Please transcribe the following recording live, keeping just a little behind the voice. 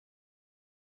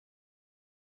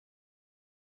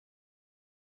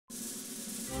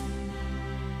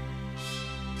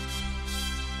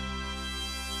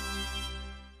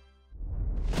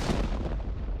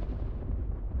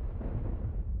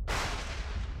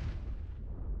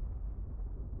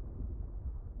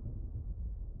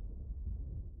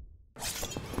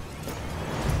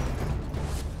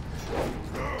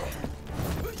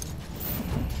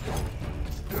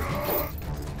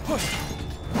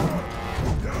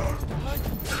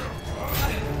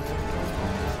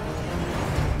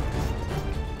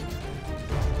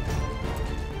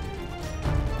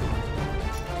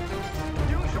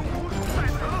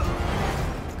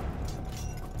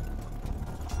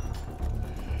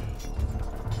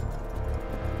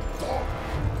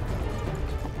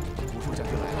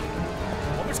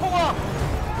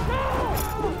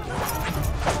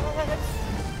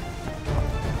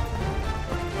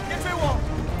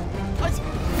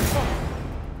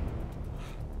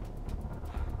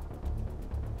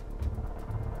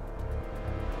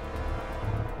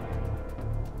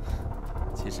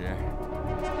实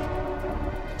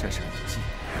这是个游戏。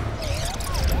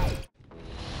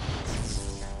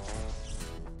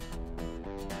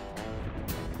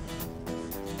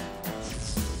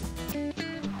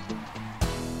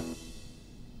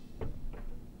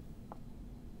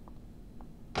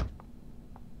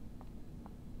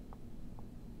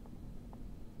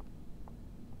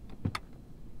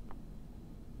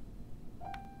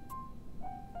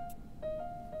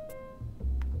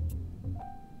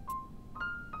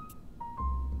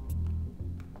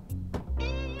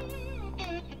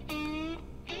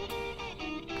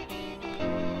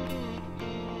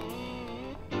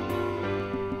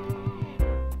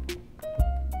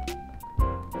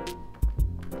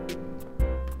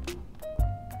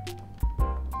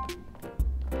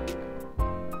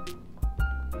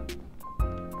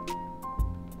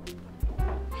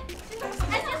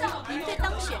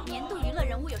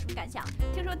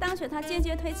听说当选他间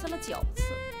接推辞了9次，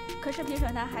可是评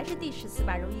审团还是第10次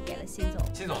把荣誉给了辛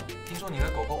总。辛总，听说你的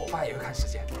狗狗欧巴也会看时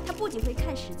间？他不仅会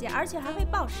看时间，而且还会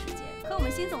报时间，和我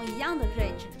们辛总一样的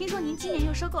睿智。听说您今年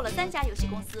又收购了3家游戏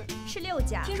公司，是6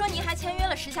家。听说您还签约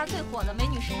了10家最火的美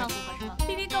女时尚组合，是吗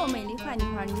 ？BB Go 美丽坏女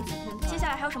孩女子天团。接下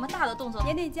来还有什么大的动作？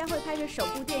年内将会拍摄首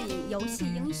部电影《游戏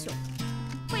英雄》，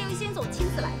会由辛总亲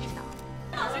自来指导。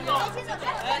辛总，辛总，辛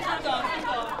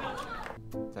总。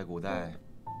在古代，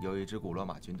有一支古罗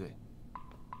马军队。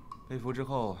 被俘之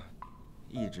后，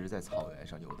一直在草原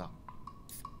上游荡。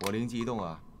我灵机一动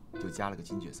啊，就加了个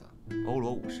新角色——欧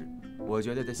罗武士。我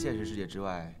觉得在现实世界之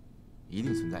外，一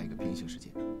定存在一个平行世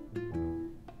界。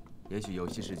也许游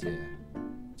戏世界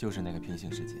就是那个平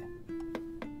行世界。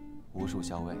无数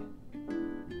校尉，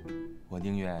我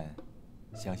宁愿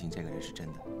相信这个人是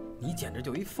真的。你简直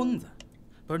就一疯子！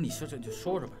不是，你就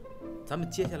说说吧，咱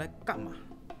们接下来干嘛？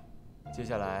接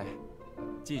下来，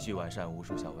继续完善无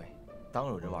数校尉。 当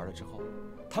有人玩了之后，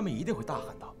他们一定会大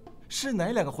喊道：“是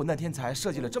哪2个混蛋天才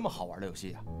设计了这么好玩的游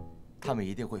戏啊？”他们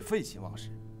一定会废寝忘食，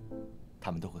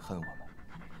他们都会恨我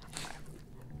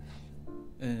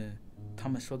们。他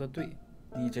们说的对，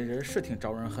你这人是挺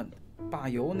招人恨的。罢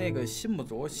游那个辛不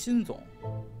着辛总，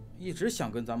一直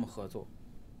想跟咱们合作，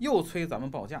又催咱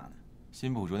们报价呢。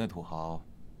辛普卓那土豪，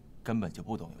根本就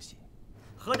不懂游戏。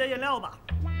喝点饮料吧，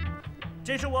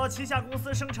这是我旗下公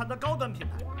司生产的高端品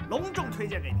牌，隆重推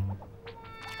荐给你。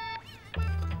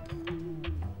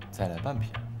 再来半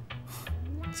瓶，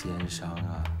奸商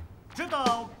啊！知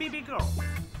道 BB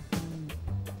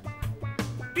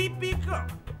Girl？BB Girl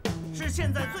是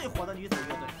现在最火的女子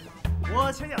乐队，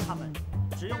我签下他们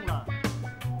只用了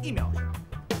1秒钟。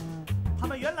他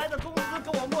们原来的工资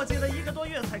跟我磨叽了1个多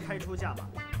月才开出价码，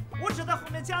我只在后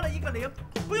面加了1个0，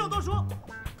不用多说，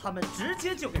他们直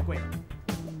接就给跪了。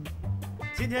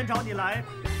今天找你来，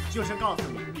就是告诉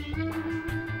你，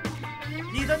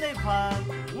你的那款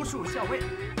无数校尉。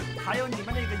 还有你们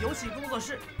那个游戏工作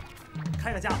室，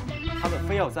开个价。他们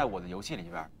非要在我的游戏里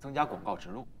边增加广告植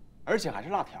入，而且还是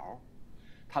辣条。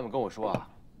他们跟我说啊，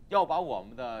要把我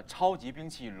们的超级兵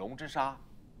器龙之沙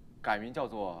改名叫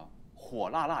做火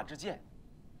辣辣之剑，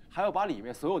还要把里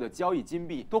面所有的交易金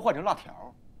币都换成辣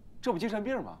条，这不精神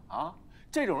病吗？啊，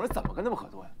这种人怎么跟他们合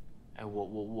作呀？哎，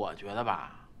我觉得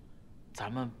吧，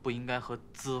咱们不应该和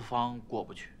资方过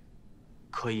不去，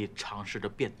可以尝试着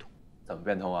变通。怎么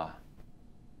变通啊？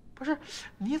 不是，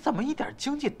你怎么一点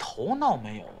经济头脑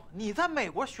没有？你在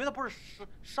美国学的不是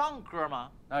商科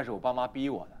吗？那是我爸妈逼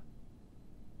我的。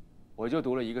我就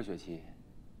读了1个学期，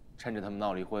趁着他们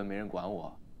闹离婚没人管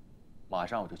我，马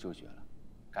上我就休学了，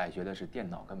改学的是电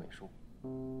脑跟美术。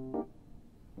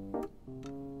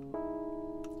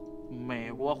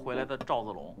美国回来的赵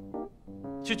子龙，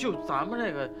就咱们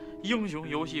这个英雄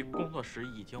游戏工作室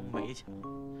已经没钱了。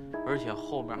 而且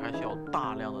后面还需要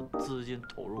大量的资金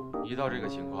投入。一到这个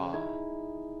情况，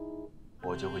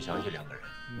我就会想起2个人。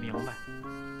明白，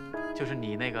就是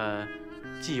你那个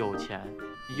既有钱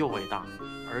又伟大，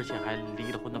而且还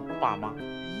离了婚的爸妈，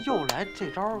又来这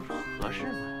招合适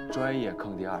吗？专业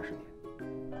坑爹20年，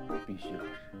必须合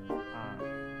适。啊，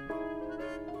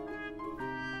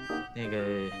那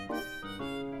个，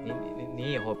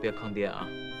你以后别坑爹啊。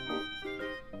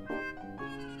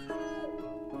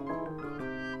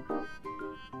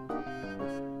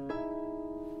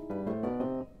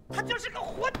 他就是个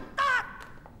混蛋，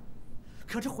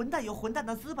可这混蛋有混蛋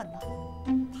的资本呢。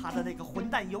他的那个混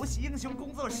蛋游戏英雄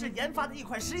工作室研发的一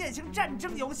款实验型战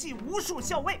争游戏《无数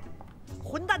校尉》，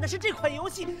混蛋的是这款游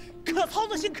戏可操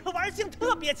作性、可玩性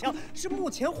特别强，是目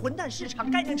前混蛋市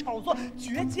场概念炒作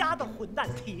绝佳的混蛋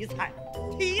题材。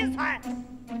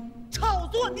炒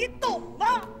作你懂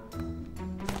吗？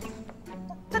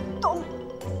真懂。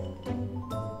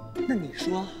那你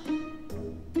说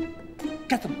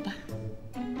该怎么办？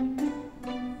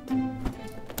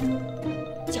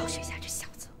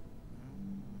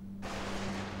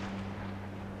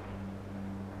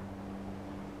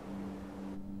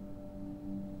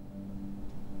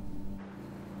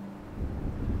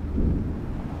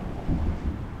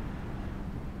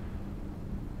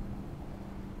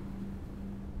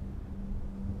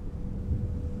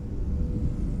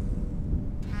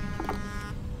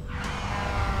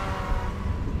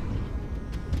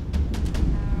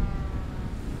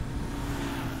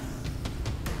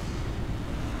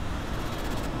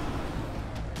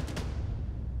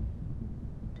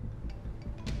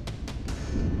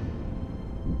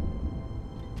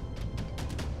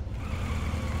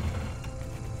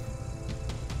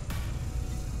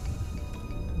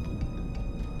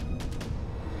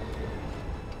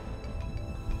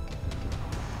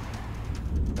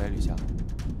喂，吕翔。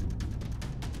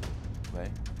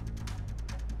喂。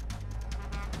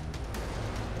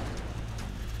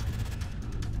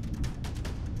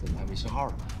怎么还没信号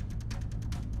呢？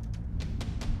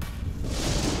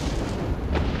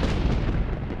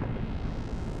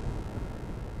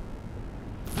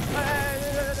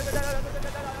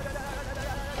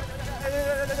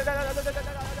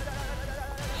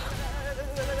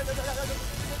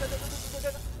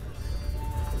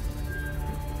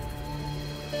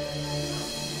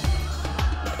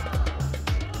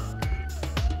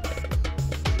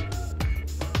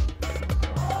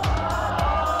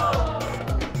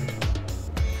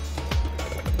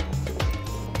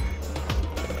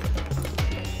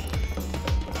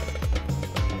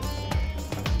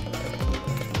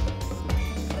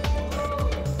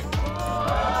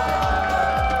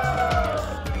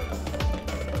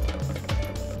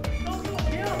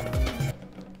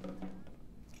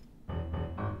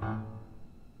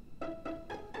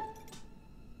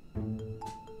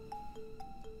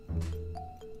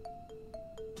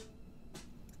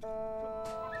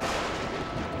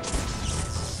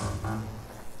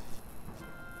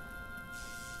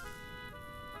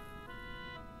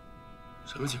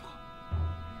 什么情况？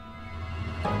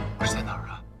这是在哪儿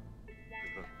啊？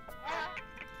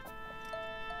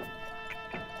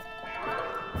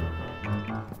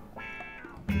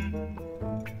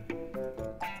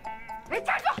哎，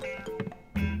站住！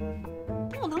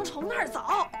不能从那儿走。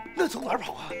那从哪儿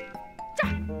跑啊？这儿，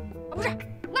啊，不是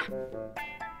那儿。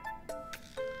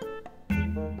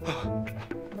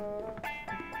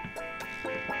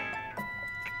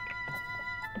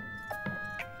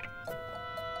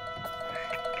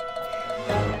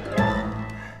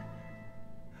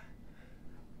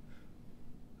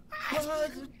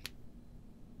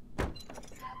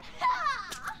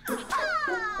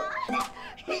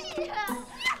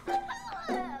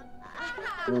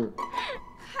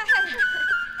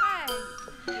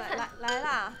来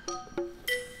啦！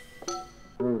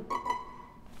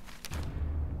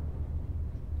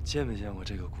见没见过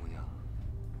这个姑娘？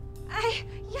哎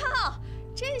呀，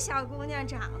这小姑娘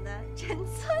长得真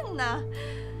寸呢。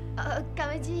干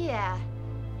维基爷，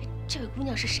这个姑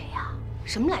娘是谁呀？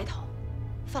什么来头？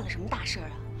犯了什么大事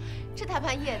啊？这大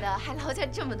半夜的还劳驾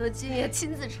这么多军爷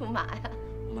亲自出马呀？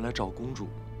我们来找公主。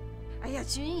哎呀，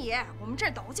军爷，我们这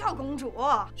儿都叫公主。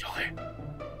小黑，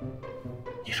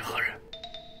你是何人？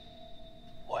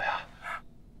我呀，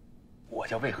我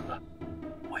叫为何，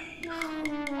为何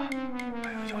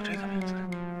叫这个名字？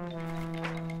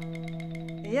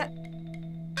哎呀，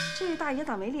这大爷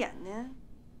咋没脸呢？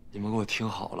你们给我听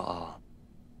好了啊！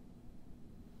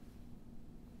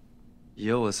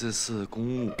爷，我这次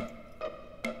公务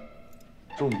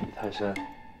重比泰山，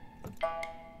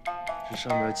这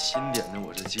上面钦点的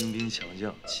我这精兵强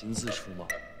将亲自出马。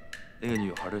那个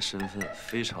女孩的身份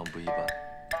非常不一般，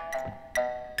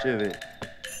这位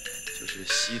就是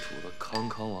稀土的康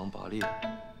康王拔烈。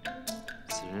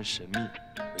此人神秘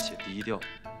而且低调，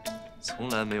从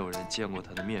来没有人见过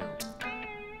他的面容。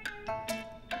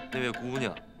那位姑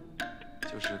娘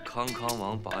就是康康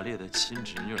王拔烈的亲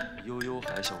侄女悠悠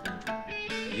海小公主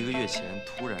，1个月前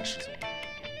突然失踪。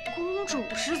公主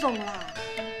失踪了？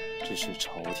这是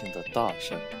朝廷的大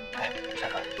事。哎，帅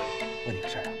哥，问你个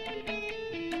事儿啊，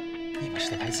你们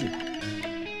是在拍戏吗？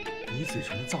你嘴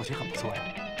唇的造型很不错呀，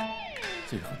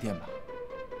这是横店吧？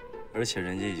而且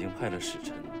人家已经派了使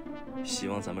臣，希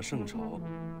望咱们圣朝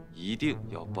一定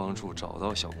要帮助找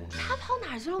到小公主。她跑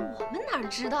哪儿去了？我们哪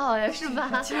知道呀？是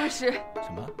吧？就是。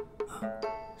什么？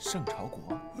圣朝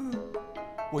国？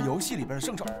我游戏里边的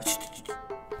圣朝。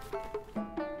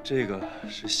这个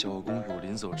是小公主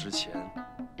临走之前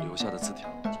留下的字条。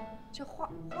这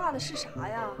画的是啥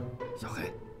呀？小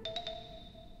黑，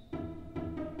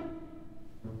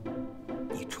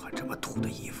你穿这么土的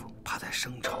衣服，趴在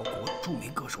圣朝国著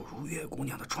名歌手如月姑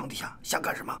娘的床底下，想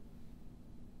干什么？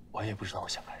我也不知道我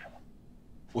想干什么，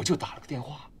我就打了个电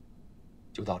话，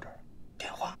就到这儿。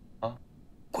电话啊，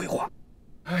鬼话。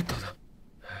哎，等等，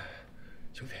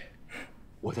兄弟，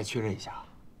我再确认一下，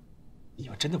你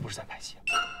们真的不是在拍戏？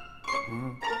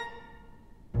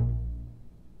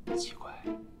奇怪，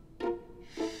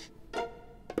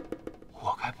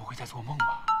我该不会在做梦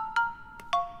吧？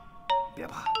别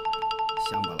怕，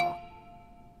乡巴佬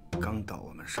刚到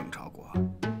我们圣朝国，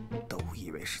都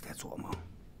以为是在做梦。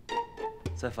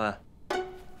再翻，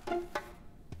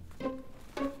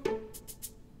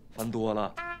翻多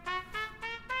了。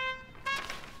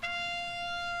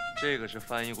这个是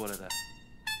翻译过来的。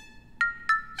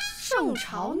圣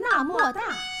朝那么大，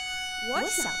我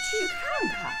想去看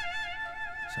看。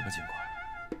什么情况？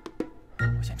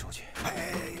我先出去。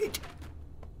哎，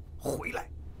回来！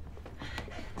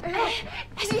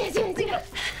进来进来。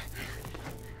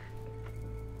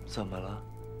怎么了？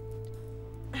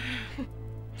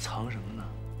藏什么呢？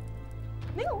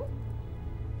没有。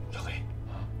小黑，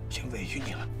先委屈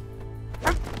你了。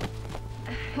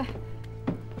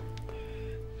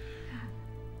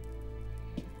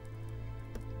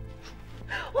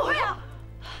我会啊。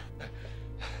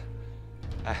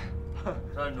哎，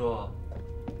站住！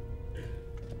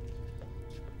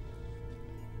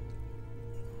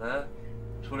来，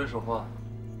出来说话。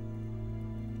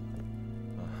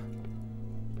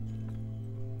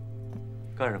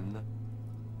干什么呢？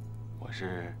我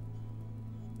是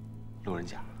路人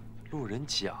甲。路人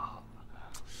甲。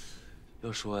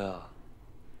要说呀，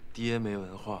爹没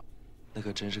文化，那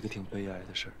可真是个挺悲哀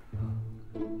的事儿。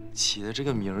起的这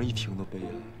个名儿一听都悲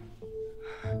哀。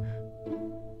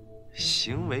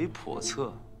行为叵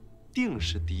测，定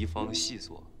是敌方细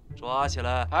作，抓起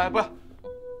来！哎，不是，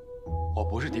我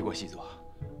不是敌国细作，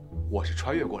我是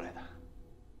穿越过来的。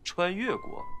穿越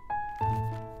国。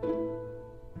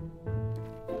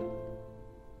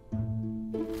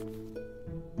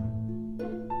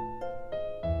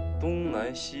东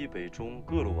南西北中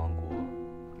各路王国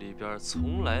里边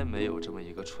从来没有这么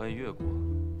一个穿越国，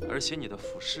而且你的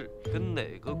服饰跟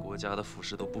哪个国家的服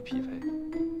饰都不匹配。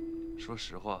说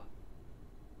实话，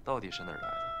到底是哪儿来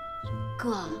的？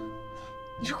哥，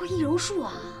你是会易容术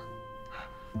啊？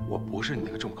我不是你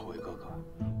那个重口味哥哥，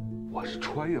我是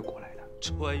穿越过来的。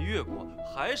穿越国？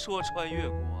还说穿越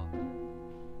国？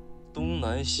东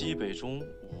南西北中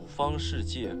五方世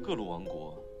界各路王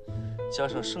国，加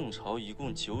上圣朝一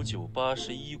共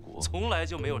9981国，从来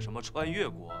就没有什么穿越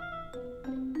国。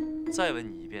再问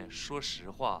你一遍，说实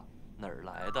话，哪儿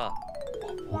来的？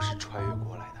我不是穿越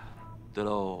过来的。对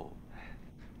喽，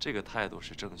这个态度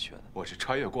是正确的。我是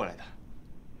穿越过来的。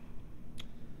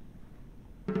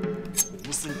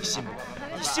毒死你信不？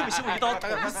你信不信我一刀捅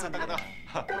死你？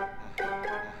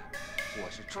我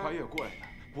是穿越过来的，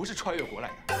不是穿越过来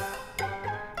的。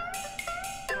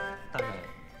大人，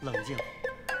冷静。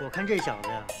我看这小子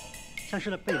呀，像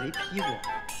是被雷劈过，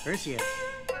而且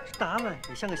打扮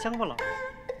也像个乡巴佬。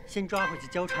先抓回去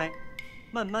交差，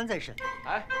慢慢再审。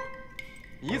哎，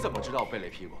你怎么知道被雷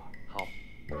劈过？好，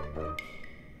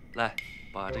来，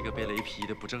把这个被雷劈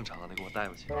的不正常的给我带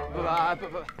回去。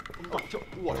不，就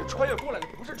我是穿越过来的，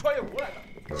不是穿越过来的。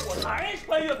我才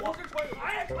穿越国，是穿越，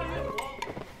还穿越国。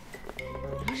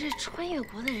你说这穿越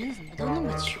国的人怎么都那么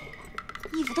穷啊？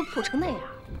衣服都破成那样。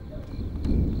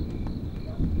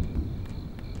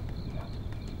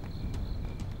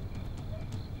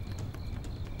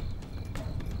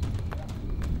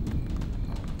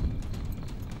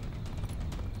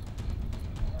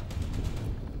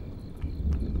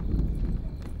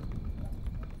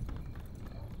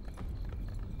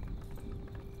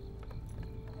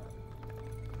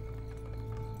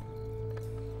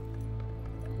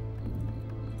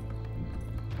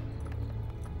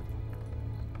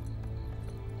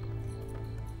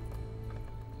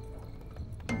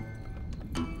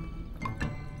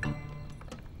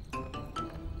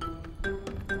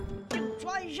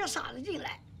一小傻子进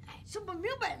来，哎，这不明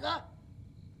摆着，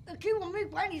给我们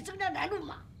管理增加难度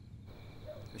嘛。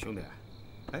兄弟，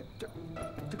哎，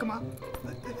这干嘛？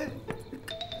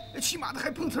骑马的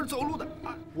还碰瓷走路的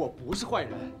啊！我不是坏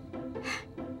人，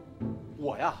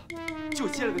我呀就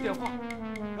接了个电话，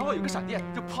然后有个闪电，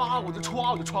就啪我就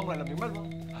穿过来了，明白了吗？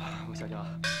我想想，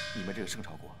你们这个圣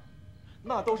朝国，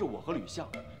那都是我和吕相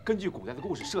根据古代的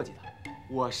故事设计的。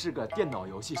我是个电脑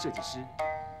游戏设计师，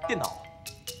电脑。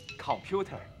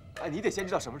computer， 哎，你得先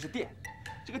知道什么是电。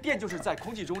这个电就是在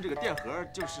空气中，这个电荷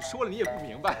就是说了你也不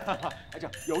明白。哎，这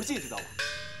游戏知道吧？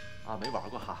啊，没玩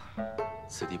过哈。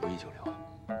此地不宜久留，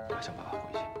马上办法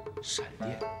回去。闪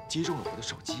电击中了我的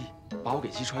手机，把我给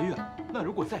击穿越了。那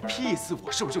如果再劈一次，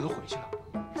我是不是就能回去了？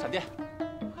闪电，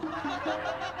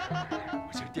我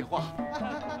这是电话。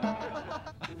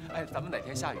哎，咱们哪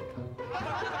天下雨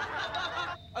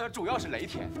啊？主要是雷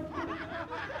天。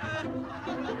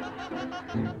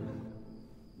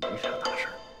没啥大事，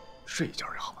睡一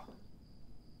觉就好了。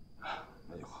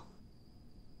那就好。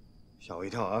吓我一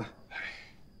跳啊！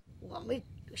我们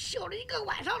笑了一个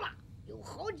晚上了，有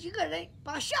好几个人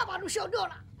把下巴都笑掉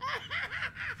了。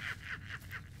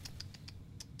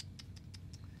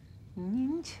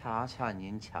您瞧瞧，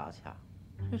您瞧瞧，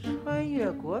这穿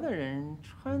越国的人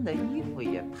穿的衣服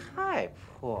也太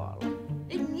破了。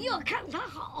你要看他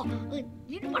好，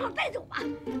你就把他带走吧。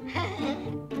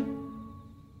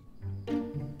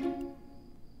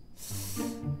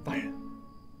大人，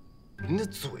您的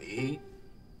嘴，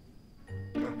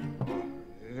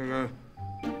那个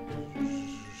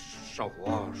少虎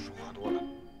啊，说话多了，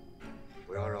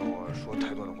不要让我说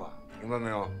太多的话，明白没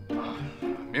有？啊，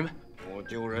明白。我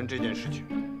救人这件事情，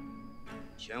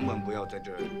千万不要在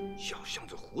这小巷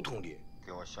子胡同里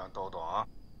给我瞎叨叨啊！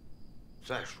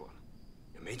再说了，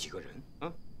也没几个人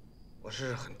啊，我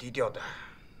是很低调的。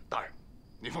大人，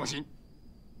你放心，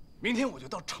明天我就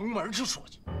到城门去说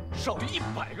去，少于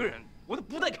100个人，我都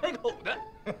不带开口的。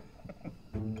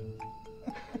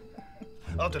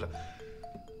哦，对了，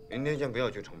明天先不要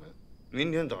去城门，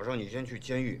明天早上你先去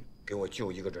监狱给我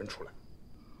救一个人出来。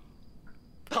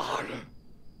大人，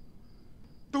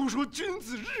都说君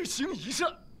子日行一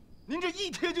善，您这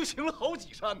一天就行了好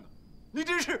几善呢，您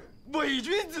真是伪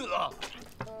君子啊！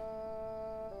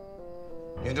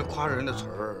你这夸人的词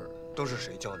儿都是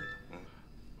谁教你的？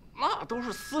那都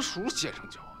是私塾先生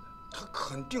教的。他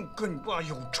肯定跟你爸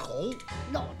有仇，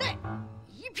脑袋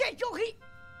一片焦黑，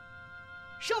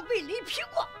像被雷劈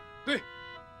过。对，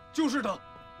就是他。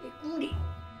被宫里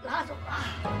拉走了。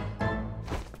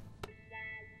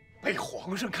被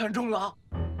皇上看中了，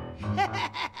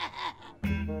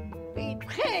被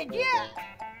太监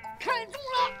看中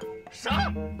了。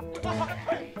啥？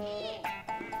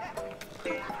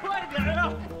快点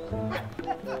啊！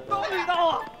到没到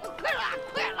啊？快了，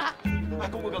快了！哎，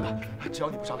公公哥哥，只要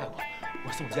你不伤害我，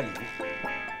我送你件礼物。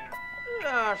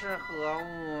这是何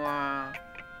物啊？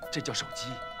这叫手机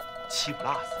，7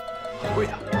 Plus， 很贵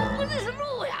的。不认识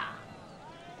路呀？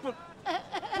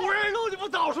不认识路你不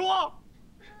早说？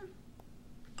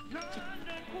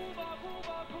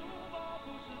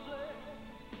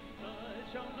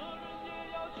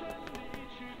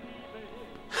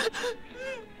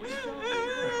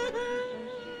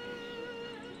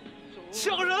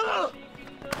抢人了！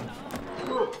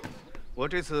我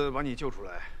这次把你救出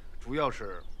来，主要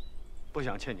是不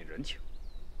想欠你人情。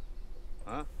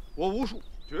啊，我吴树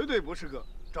绝对不是个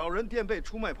找人垫背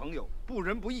出卖朋友、不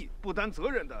仁不义、不担责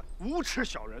任的无耻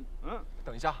小人。啊，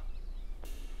等一下，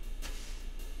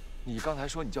你刚才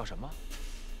说你叫什么？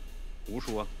吴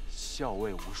树啊，校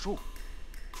尉吴树。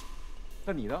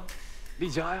那你呢？厉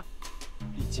家呀。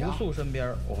吴素身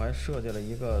边，我还设计了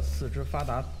一个四肢发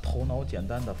达、头脑简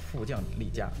单的副将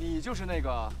厉家。你就是那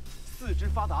个四肢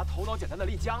发达、头脑简单的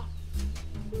厉家。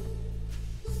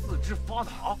四肢发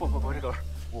达？不，这个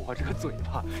我这个嘴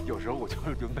巴，有时候我就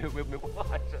是没话说。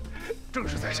正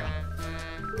是在下。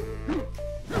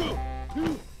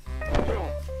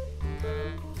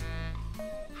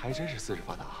还真是四肢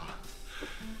发达哈！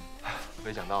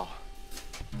没想到。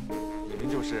你们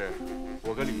就是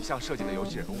我跟吕相设计的游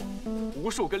戏人物，吴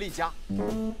树跟厉家。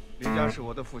厉家是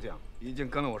我的副将，已经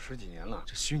跟了我10几年了。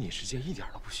这虚拟世界一点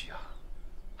都不虚啊！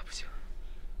不行，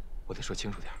我得说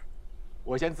清楚点。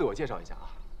我先自我介绍一下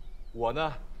啊，我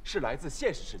呢是来自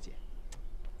现实世界。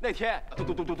那天嘟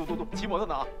骑摩托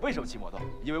呢啊？为什么骑摩托？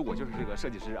因为我就是这个设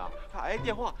计师啊。哎，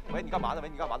电话，喂，你干嘛呢？喂，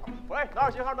你干嘛呢？喂，哪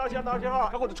有信号？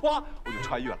然后我就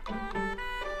穿越了。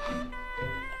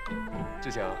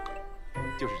之前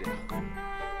就是这样。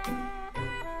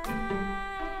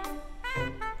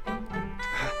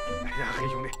哎呀，黑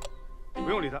兄弟，不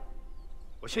用理他，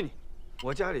我信你。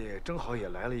我家里正好也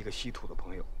来了一个稀土的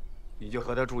朋友，你就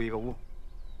和他住一个屋，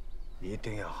一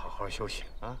定要好好休息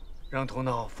啊，让头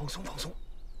脑放松放松，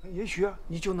也许啊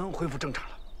你就能恢复正常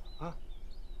了啊。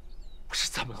不是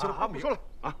怎么就不说了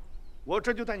啊，我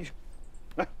这就带你去。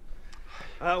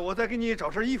来，我再给你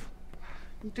找身衣服，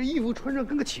你这衣服穿上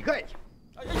跟个乞丐一样。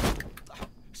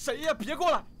谁呀？别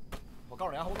过来！我告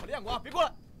诉你啊，我可练过啊，别过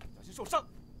来，小心受伤。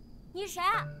你是谁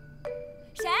啊？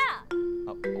谁啊？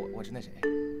啊，我是那谁，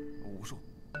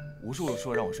吴树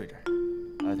说让我睡这儿。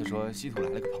他说稀土来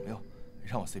了个朋友，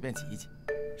让我随便挤一挤。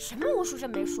什么吴树真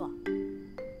没数？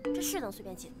这是能随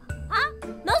便挤的吗？啊，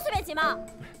能随便挤吗？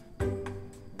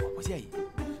我不介意。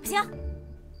不行。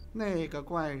那个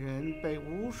怪人被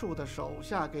吴树的手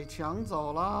下给抢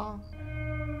走了。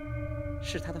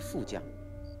是他的副将，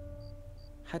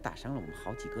还打伤了我们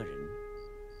好几个人。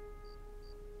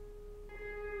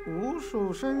吴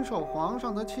树深受皇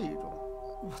上的器重，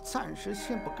我暂时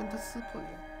先不跟他撕破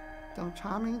脸，等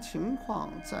查明情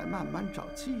况再慢慢找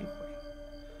机会。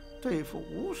对付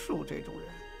吴树这种人，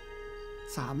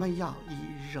咱们要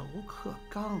以柔克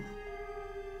刚。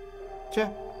去，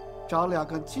找2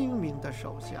个精明的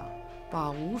手下，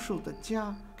把吴树的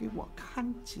家给我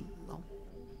看紧喽。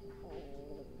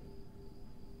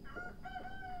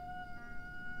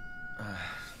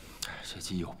这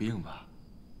鸡有病吧？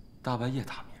大半夜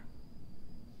打鸣。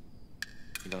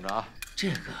你等着啊！这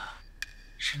个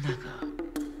是那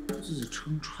个自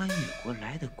称穿越国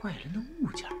来的怪人的物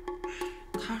件，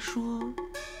他说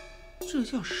这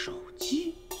叫手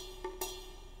机，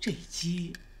这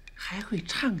机还会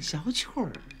唱小曲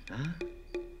儿呢。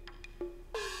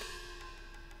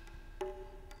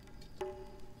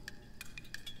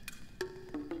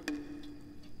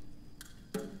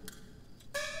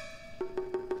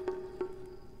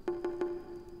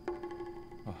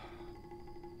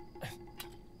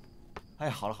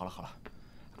好了，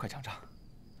快尝尝。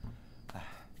哎，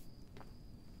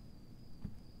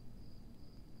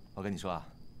我跟你说啊，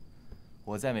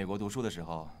我在美国读书的时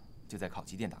候就在烤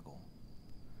鸡店打工。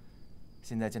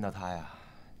现在见到他呀，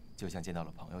就像见到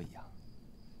了朋友一样。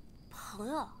朋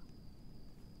友？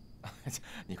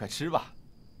你快吃吧。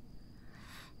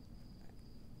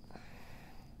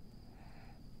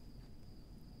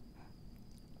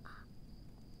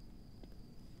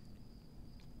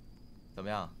怎么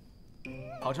样？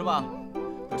好吃吗？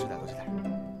多吃点，多吃点。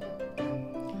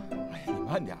哎呀，你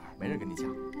慢点，没人跟你抢。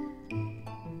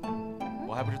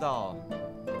我还不知道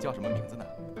你叫什么名字呢。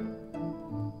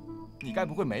你该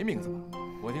不会没名字吧？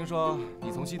我听说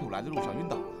你从稀土来的路上晕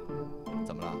倒了，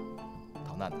怎么了？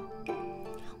逃难呢？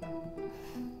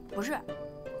不是，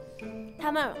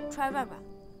太闷了，出来转转。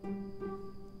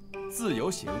自由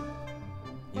行？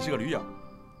你是个驴友？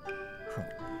哼，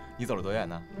你走了多远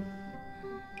呢？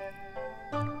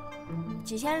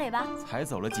几千里吧。才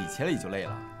走了几千里就累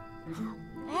了？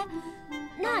哎，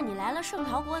那你来了圣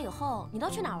朝国以后，你都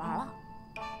去哪玩了？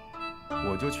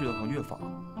我就去了趟乐坊。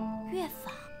乐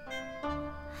坊？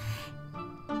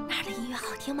那儿的音乐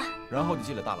好听吗？然后就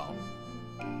进了大牢。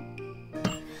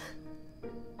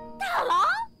大牢？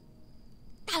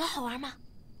大牢好玩吗？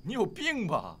你有病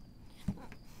吧？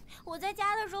我在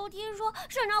家的时候听说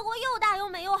圣朝国又大又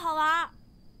美又好玩。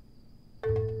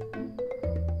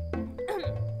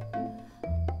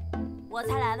我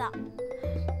才来的。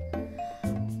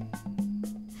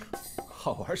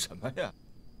好玩什么呀？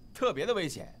特别的危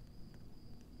险。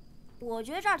我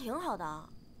觉得这儿挺好的。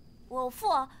我父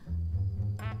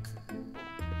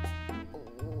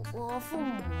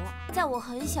母在我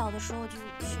很小的时候就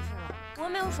去世了，我也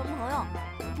没有什么朋友。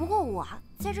不过我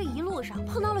在这一路上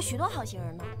碰到了许多好心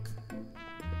人呢。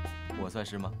我算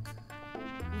是吗？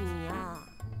你呀，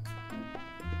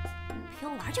陪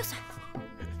我玩就算了。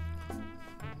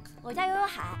我叫悠悠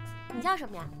海，你叫什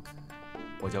么呀？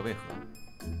我叫为何。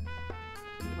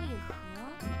为何？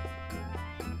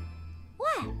喂，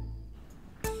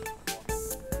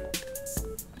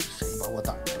谁把我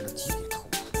胆上的鸡给偷了？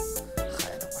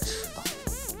害得我迟到。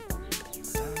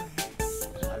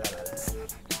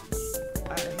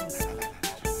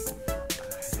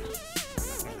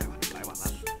来晚了。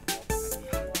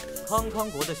康康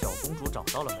国的小公主找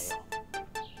到了没有？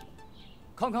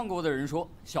康康国的人说，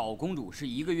小公主是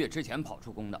1个月之前跑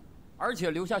出宫的，而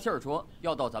且留下信儿说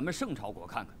要到咱们圣朝国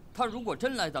看看。她如果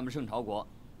真来咱们圣朝国，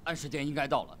按时间应该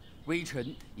到了。微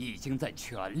臣已经在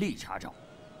全力查找。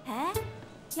哎，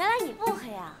原来你不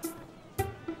黑啊？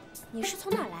你是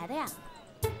从哪儿来的呀？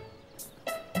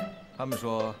他们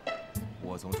说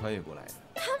我从穿越过来的。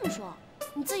他们说，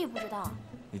你自己不知道？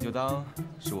你就当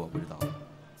是我不知道了。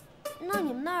那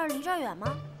你们那儿离这儿远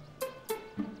吗？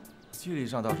距离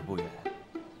上倒是不远。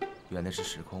远的是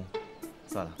时空，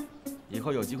算了，以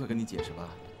后有机会跟你解释吧。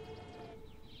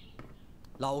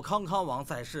老康康王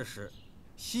在世时，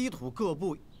稀土各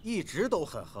部一直都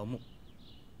很和睦。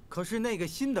可是那个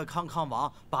新的康康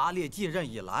王拔烈继任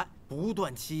以来，不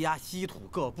断欺压稀土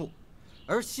各部，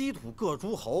而稀土各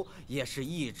诸侯也是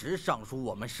一直上书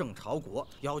我们圣朝国，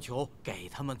要求给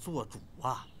他们做主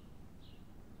啊。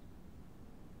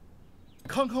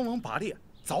康康王拔烈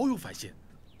早有反心，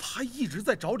他一直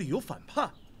在找理由反叛。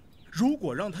如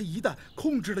果让他一旦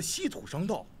控制了稀土商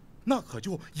道，那可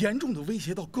就严重的威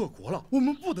胁到各国了。我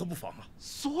们不得不防啊！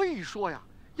所以说呀，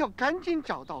要赶紧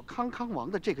找到康康王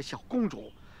的这个小公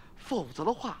主，否则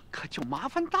的话可就麻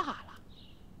烦大了。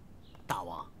大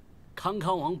王，康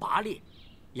康王拔烈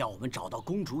要我们找到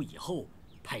公主以后，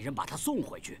派人把她送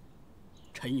回去。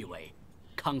臣以为，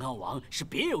康康王是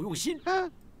别有用心。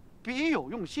别有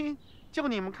用心，就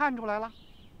你们看出来了？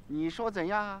你说怎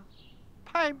样啊？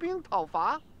派兵讨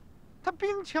伐？他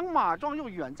兵强马壮，又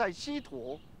远在稀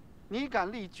土，你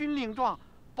敢立军令状，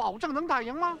保证能打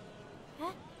赢吗？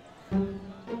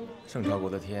圣朝国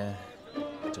的天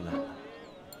真蓝，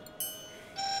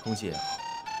空气也好。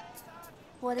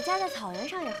我的家在草原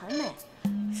上也很美，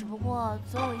只不过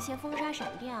总有一些风沙、闪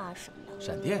电啊什么的。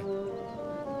闪电？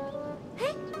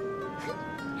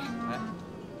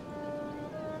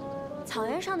草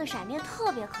原上的闪电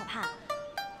特别可怕。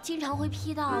经常会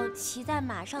劈到骑在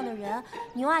马上的人，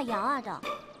牛啊羊啊的，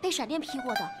被闪电劈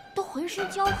过的都浑身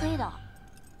焦黑的。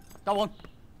大王，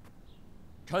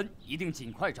臣一定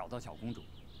尽快找到小公主，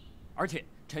而且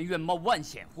臣愿冒万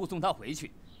险护送她回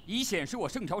去，以显示我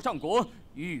圣朝上国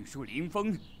玉树临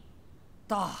风，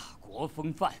大国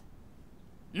风范。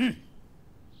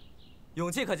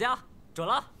勇气可嘉，准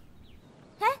了。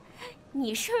哎，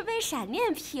你是不是被闪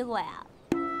电劈过呀？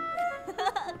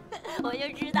我就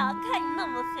知道，看你那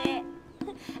么黑。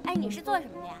哎，你是做什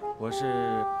么的呀？我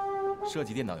是设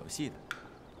计电脑游戏的。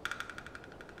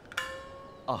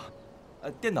啊，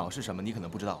电脑是什么？你可能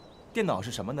不知道。电脑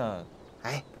是什么呢？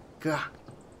哎，哥，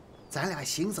咱俩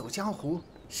行走江湖，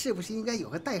是不是应该有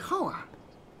个代号啊？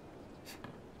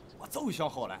我早想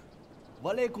好了，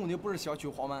我来供的不是小菊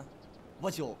花吗？我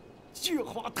叫菊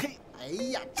花台。哎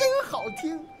呀，真好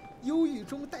听，忧郁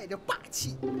中带着霸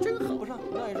气，真好。不是，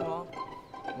那你说？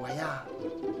我呀，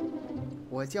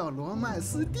我叫罗曼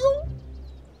斯雕。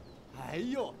哎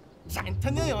呦，真他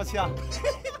娘洋气啊！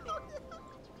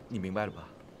你明白了吧？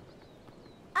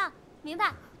啊，明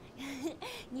白。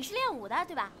你是练武的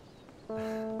对吧？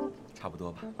差不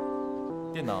多吧。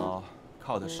电脑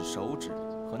靠的是手指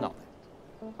和脑袋。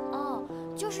哦，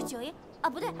就是91啊，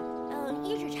不对，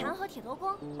一指禅和铁头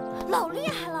功，老厉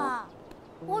害了。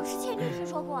我之前没听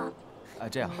说过。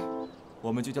这样，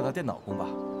我们就叫他电脑功吧，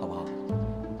好不好？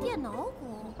电脑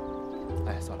功？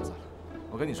哎，算了，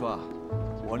我跟你说啊，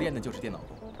我练的就是电脑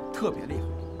功，特别厉害，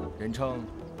人称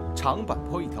长坂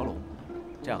坡一条龙。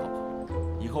这样好不好？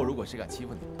以后如果谁敢欺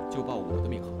负你，就报我的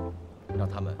名号，让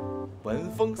他们闻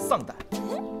风丧胆。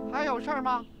还有事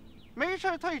吗？没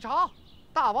事退朝，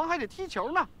大王还得踢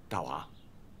球呢。大王，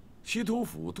西土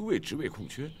府都尉职位空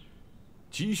缺，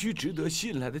急需值得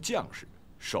信赖的将士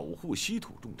守护西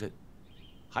土重镇，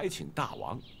还请大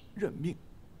王任命。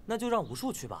那就让武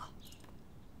术去吧。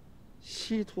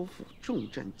西土府重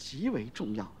镇极为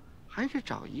重要，还是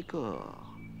找一个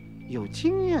有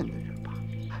经验的人吧。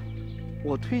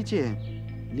我推荐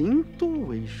灵都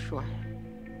为帅。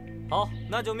好，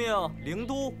那就命灵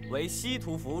都为西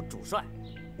土府主帅，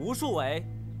武术为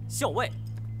校尉，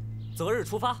择日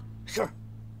出发。是。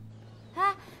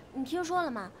哎，你听说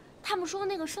了吗？他们说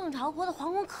那个圣朝国的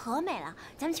皇宫可美了，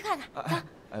咱们去看看。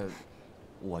走。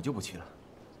我就不去了，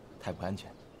太不安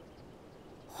全。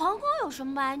皇宫有什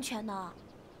么不安全的？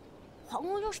皇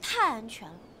宫就是太安全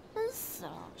了，闷死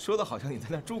了。说的好像你在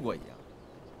那儿住过一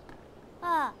样。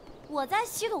啊，我在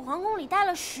西土皇宫里待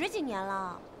了10几年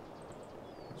了。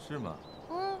是吗？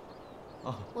嗯。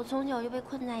哦。我从小就被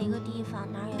困在一个地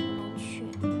方，哪儿也不能去。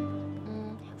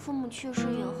父母去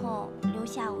世以后，留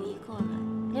下我一个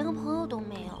人，连个朋友都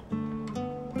没有，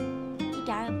一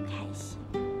点也不开心。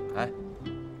哎，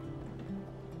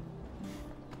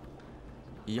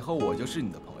以后我就是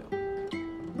你的朋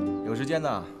友。有时间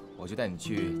呢，我就带你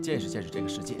去见识见识这个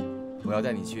世界。我要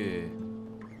带你去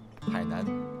海南、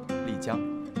丽江、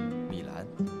米兰、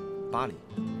巴黎，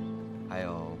还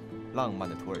有浪漫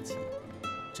的土耳其。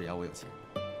只要我有钱。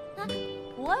啊，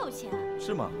我有钱？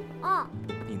是吗？啊。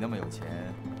你那么有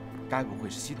钱，该不会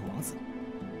是西土王子？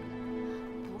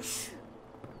不是。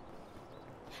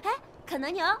哎，肯德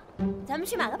牛，咱们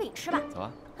去买个饼吃吧。走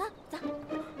啊。啊，走。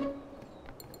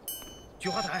菊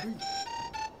花台，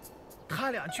他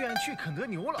俩居然去肯德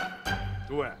牛了。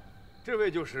对，这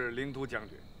位就是灵都将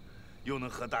军，又能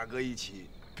和大哥一起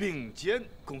并肩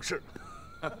共事，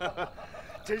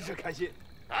真是开心。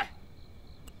来，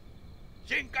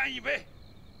先干一杯。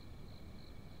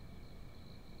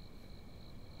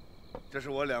这是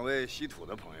我2位西土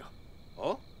的朋友。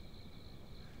哦，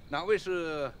哪位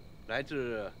是来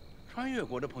自穿越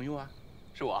国的朋友啊？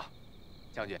是我，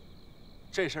将军。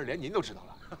这事儿连您都知道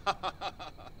了。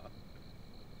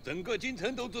整个京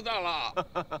城都知道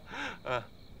了。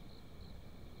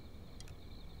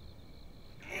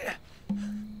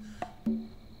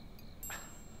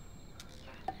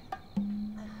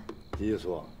吉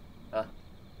叔，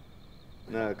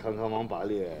那康康王拔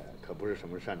烈可不是什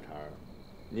么善茬儿，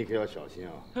你可要小心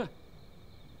啊。哼，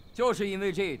就是因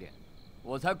为这一点，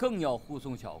我才更要护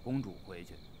送小公主回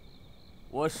去。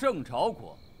我圣朝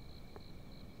国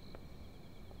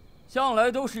向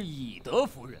来都是以德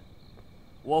服人，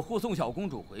我护送小公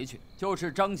主回去，就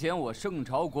是彰显我圣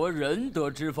朝国仁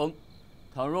德之风。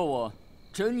倘若我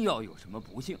真要有什么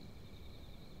不幸，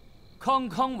康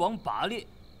康王拔烈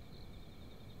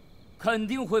肯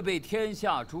定会被天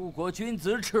下诸国君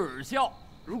子耻笑。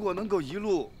如果能够一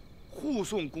路护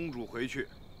送公主回去，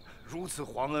如此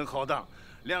皇恩浩荡，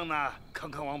谅那康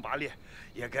康王拔烈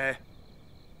也该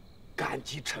感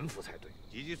激臣服才对。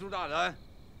吉叔大人，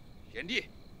贤弟，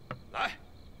来，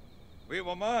为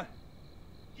我们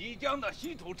即将的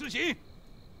西土之行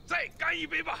再干一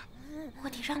杯吧。我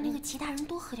得让那个齐大人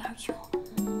多喝点酒，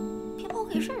别把我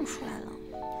给认出来了。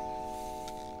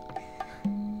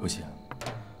不行，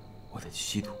我得去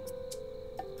西土，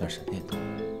让闪电到，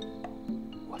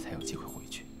我才有机会回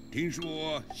去。听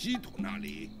说西土那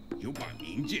里有把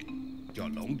名剑，叫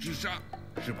龙之沙，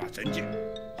是把神剑，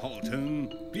号称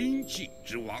兵器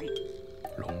之王。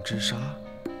龙之沙，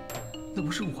那不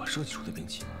是我设计出的兵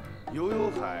器吗？悠悠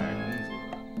海公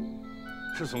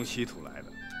子是从西土来的，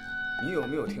你有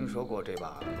没有听说过这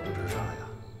把龙之沙呀？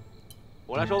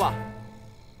我来说吧。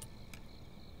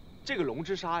这个龙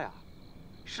之沙呀，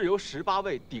是由18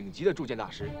位顶级的铸剑大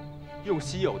师，用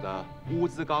稀有的乌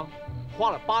兹钢，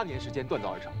花了8年时间锻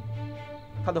造而成。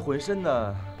它的浑身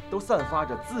呢，都散发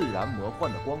着自然魔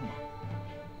幻的光芒，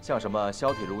像什么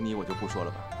削铁如泥，我就不说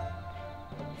了吧。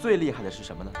最厉害的是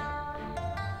什么呢？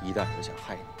一旦有想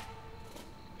害你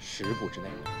，10步之内，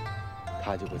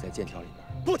它就会在剑条里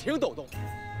面不停抖动。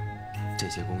这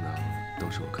些功能都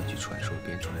是我根据传说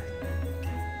编出来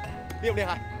的，厉不厉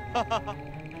害？哈哈哈。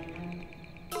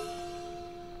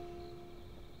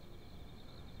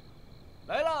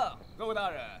来了，各位大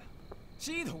人，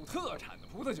稀土特产的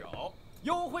葡萄酒，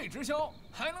优惠直销，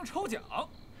还能抽奖。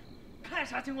看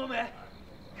啥情况没？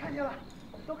看见了，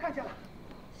都看见了。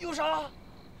有啥？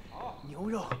牛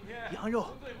肉、羊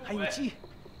肉，还有鸡，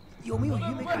有没有鱼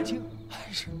没看清？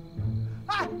是。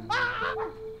哎啊！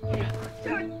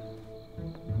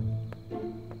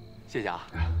谢谢啊。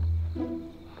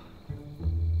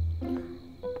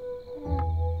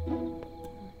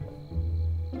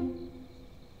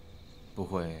不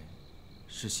会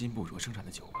是新部卓生产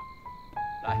的酒吧？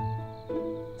来，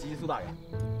激素大人。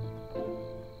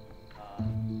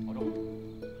保重。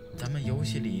咱们游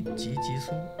戏里集激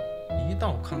素，一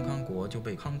到康康国就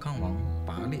被康康王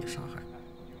拔猎杀害。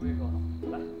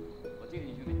来，我敬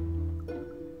你兄弟。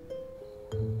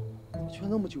缺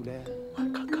那么久嘞？我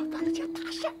刚刚把那件大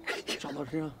线找到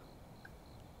身上，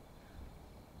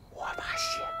我把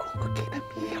血公公给的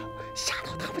迷药下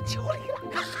到他们酒里了。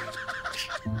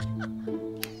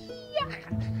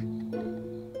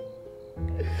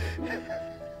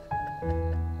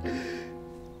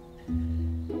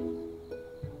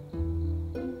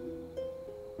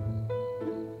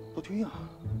老君呀，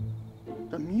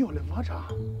这迷药的法场。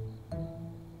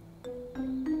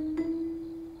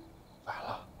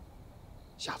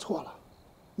下错了，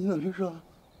你等于是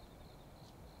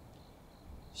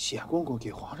仙公公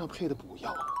给皇上配的补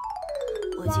药。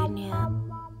我今天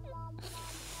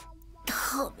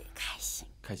特别开心，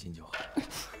开心就好。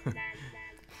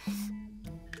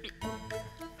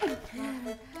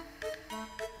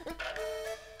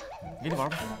给你玩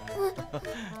吧。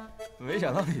没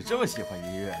想到你这么喜欢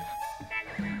音乐呀！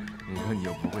你说你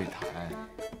又不会弹。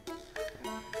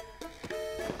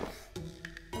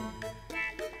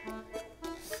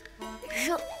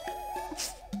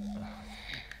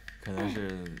可能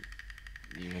是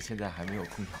你们现在还没有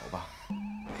空调吧？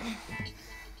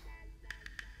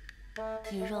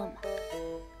你热吗？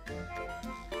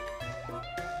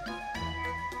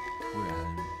突然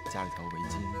加了条围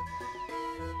巾，有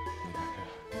点热。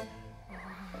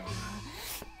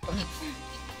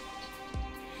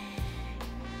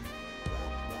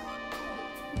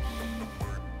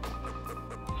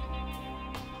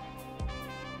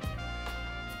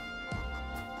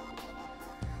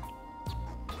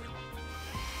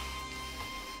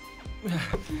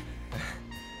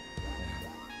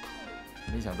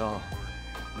没想到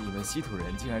你们稀土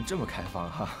人竟然这么开放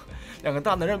哈！两个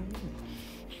大男人。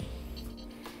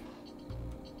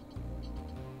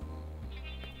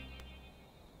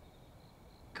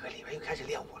哥里面又开始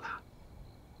练武了。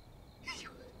哎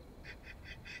呦，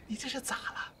你这是咋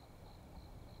了？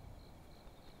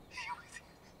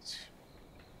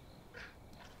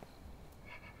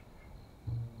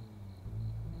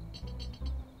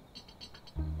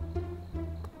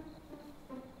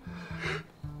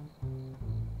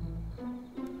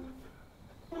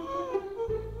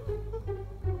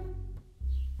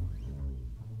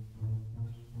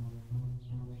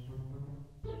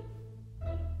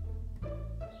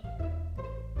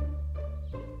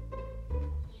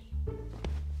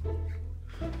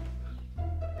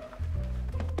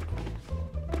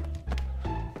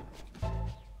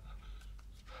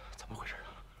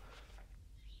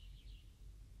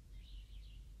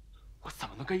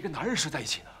跟一个男人睡在一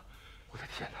起呢？我的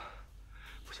天哪！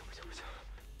不行不行不行！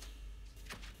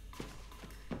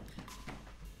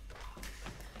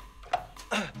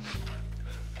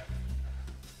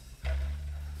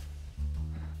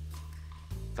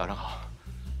早上好。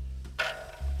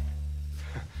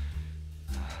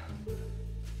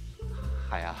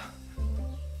海呀，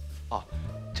哦，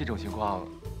这种情况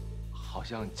好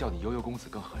像叫你悠悠公子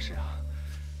更合适啊。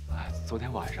昨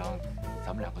天晚上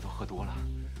咱们两个都喝多了。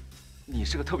你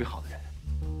是个特别好的人，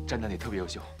真的，你特别优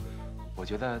秀。我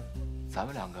觉得咱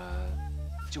们两个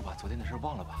就把昨天的事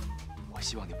忘了吧。我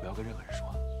希望你不要跟任何人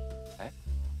说。哎，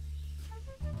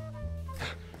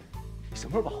你什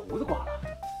么时候把胡子刮了？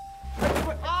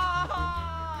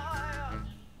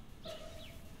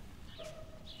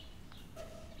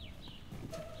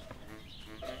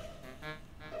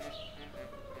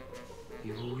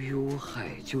悠悠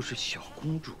海就是小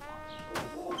公主。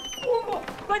公主，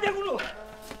白天公主。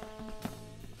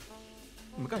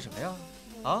干什么呀？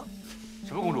啊？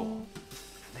什么公主？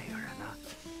那个人呢？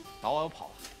大王跑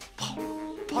了。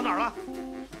跑哪儿了？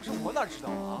这我哪知道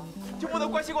啊？就不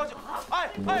能关心关心？哎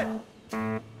哎！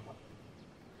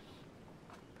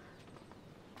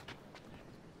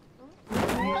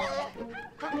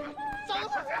稍等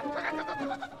会儿，快！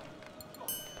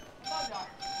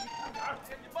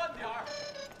慢点儿！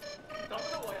等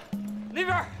着我呀！那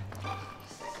边，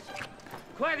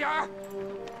快点儿！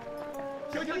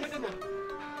行。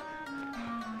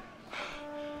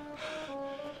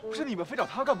不是你们非找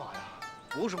他干嘛呀？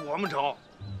不是我们找，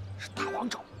是大王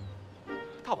找。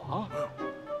大王？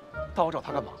大王找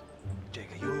他干嘛？这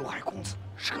个悠悠海公子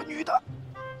是个女的。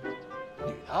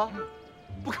女的？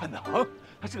不可能，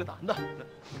他是个男的。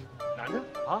男的？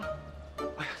啊？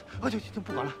哎呀，就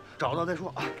不管了，找到再说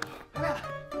啊。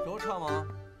有车吗？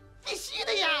必须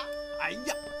的呀！哎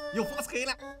呀，又发财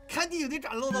了，看你有点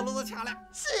赚漏到钱了。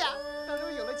是呀，到时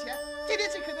候有了钱，天天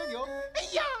吃可乐牛。哎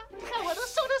呀，看我都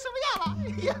瘦成什么样了！哎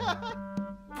呀！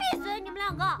闭嘴，你们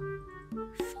两个！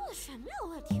说的什么呀？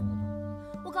我也听不懂。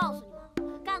我告诉你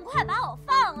们，赶快把我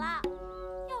放了！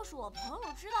要是我朋友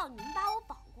知道你们把我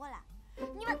绑过来，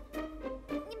你们都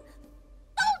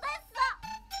得死！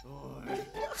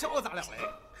叫咱俩嘞！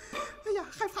哎呀，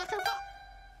害怕！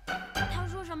他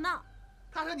说什么呢？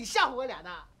他说你吓唬我俩呢。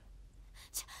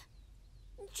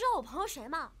你知道我朋友谁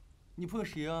吗？你朋友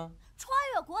谁啊？穿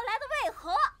越国来的为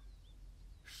何？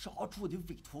杀猪的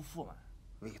伪屠夫嘛。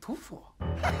伪屠夫？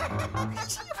他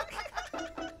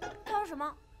说什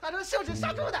么？他说秀是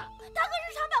杀猪的。他可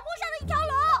是长坂坡上的一条龙。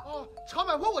哦，长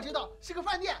坂坡我知道，是个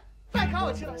饭店，饭可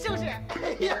好吃了，是不是？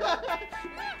哎呀！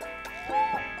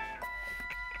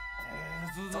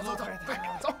走，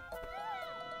快走！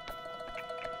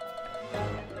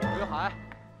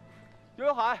悠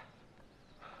悠海，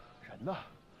人呢？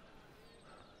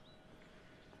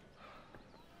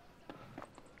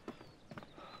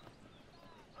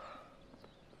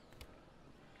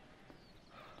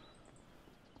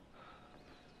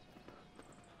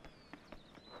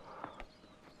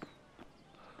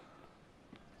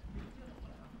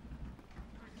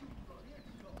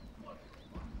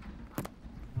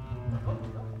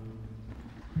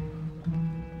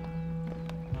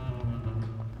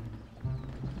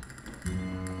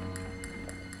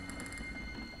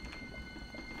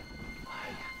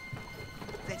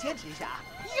再坚持一下啊，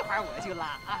一会儿我就拉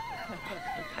啊！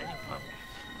赶紧放我！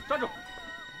站住！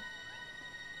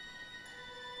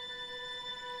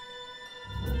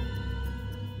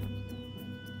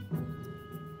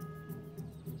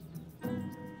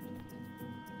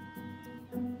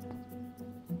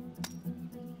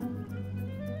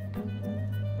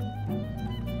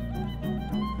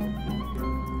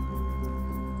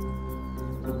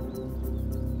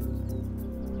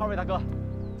二位大哥，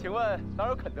请问哪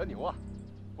有肯德牛啊？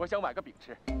我想买个饼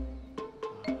吃。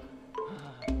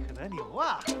肯德牛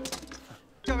啊！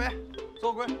政委，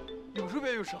坐柜，有这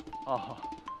边有车。哦。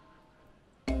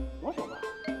多少个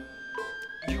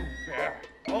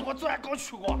？600，我昨天刚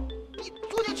去过。你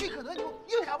昨天去肯德牛，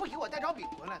你为啥不给我带张饼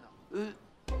回来呢？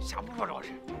下不着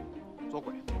是。坐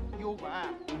柜。有鬼！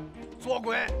坐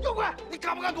柜！有鬼！你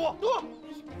敢不敢赌？赌！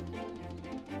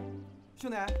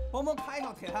兄弟，帮忙看一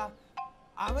下车，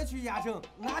俺们去验证，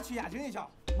俺去验证一下，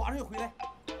马上就回来。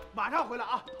马上回来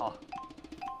啊！好。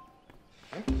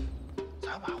哎，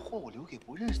咱把货物留给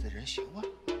不认识的人行吗？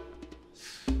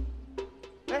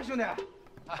哎，兄弟，啊，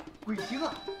鬼行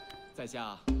啊！在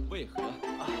下为何？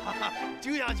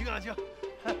敬仰。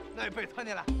那也拜托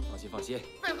你了。放心。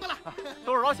拜托了，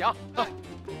都是老乡。哎，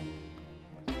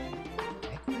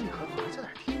为何好像在哪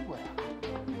儿听过呀？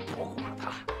别管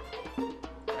他。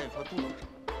还有说肚子上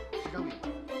10张饼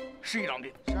，11张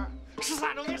饼，12、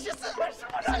13张饼，14、15、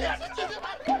16、17、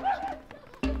18。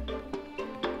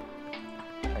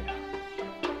哎呀，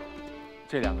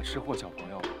这两个吃货小朋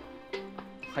友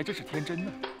还真是天真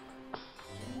呢。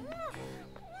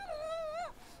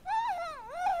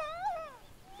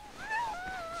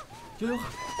悠悠，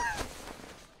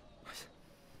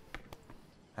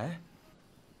哎，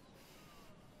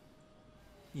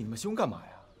你那么凶干嘛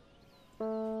呀？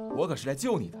我可是来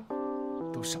救你的，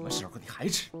都什么时候了你还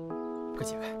吃？快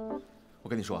起来！我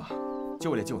跟你说啊，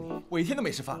就为了救你，我一天都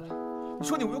没吃饭了。你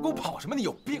说你无缘无故跑什么？你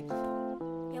有病！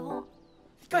别碰我！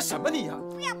你干什么你呀？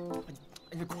不要！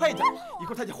哎呀，快点！一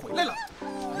会儿他就回来了。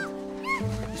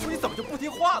你说你怎么就不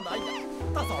听话呢？哎呀，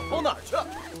大早跑哪儿去？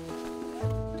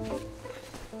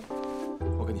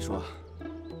我跟你说，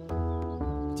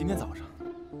今天早上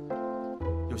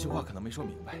有些话可能没说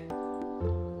明白。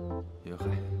悠悠海，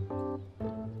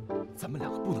咱们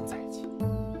两个不能在一起。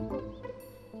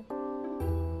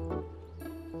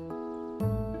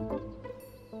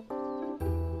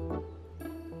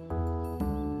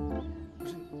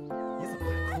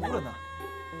哭了呢？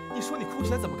你说你哭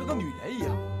起来怎么跟个女人一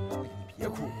样？哎呀，你别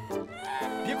哭，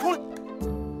别哭了，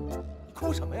你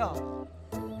哭什么呀？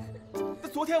那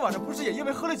昨天晚上不是也因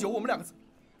为喝了酒，我们两个……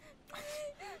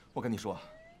我跟你说，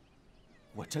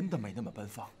我真的没那么奔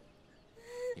放。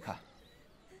你看，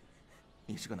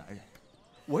你是个男人，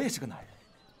我也是个男人。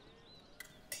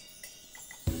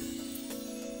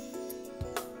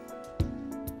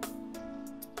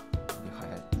你还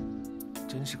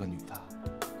真是个女的。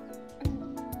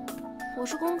我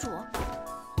是公主。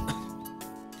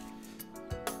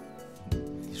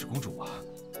你是公主啊？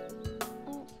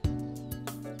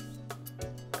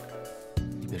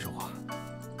你别说话，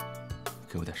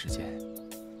给我点时间，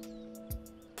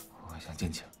我想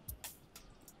静静。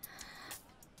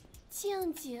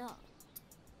静静，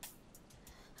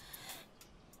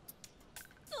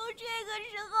都这个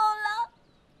时候了，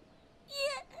你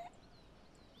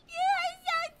还想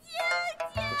静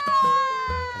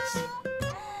静？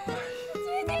静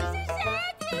静是谁呀？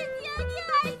静静，你还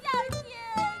想静静？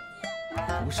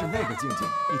不是那个静静，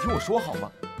你听我说好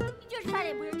吗？你就是翻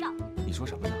脸不认账。你说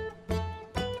什么呢？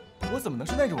我怎么能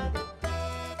是那种人呢？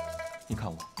你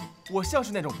看我像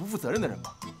是那种不负责任的人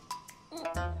吗？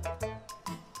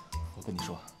我跟你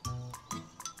说，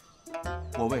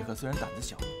我为何虽然胆子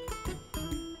小，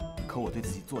可我对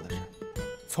自己做的事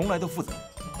从来都负责任。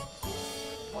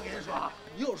我跟你说啊，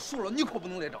你有数了，你可不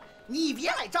能赖账。你别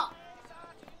赖账。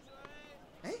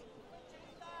哎，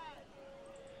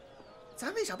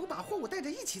咱为啥不把货物带着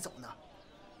一起走呢？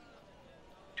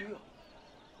对呀，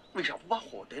为啥不把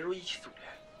货物带着一起走呢？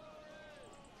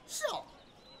是哦。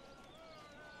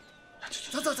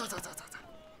走走走走走走走。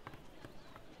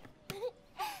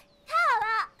太好了！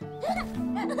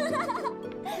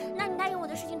那你答应我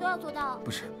的事情都要做到。不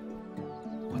是，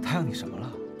我答应你什么了？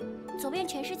走遍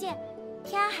全世界，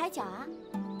天涯海角啊！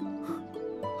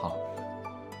好，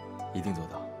一定做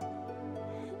到。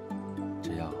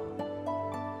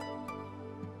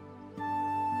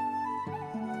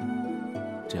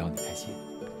只要你开心。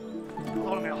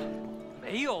到了没有？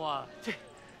没有啊，这。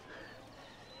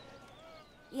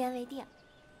一言为定。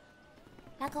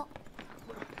拉钩。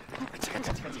这个。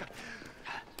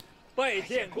拜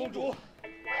见公主。不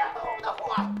要动我的火！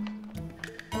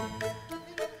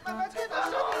慢慢推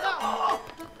到手里的。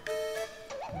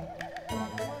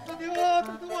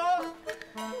等等我。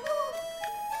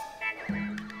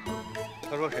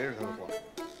他说谁是他的货？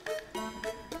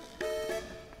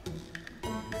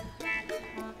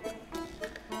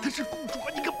她是公主，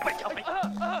你个败家匪！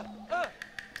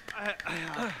哎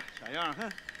呀，小样，哼，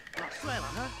老帅了，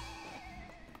哼。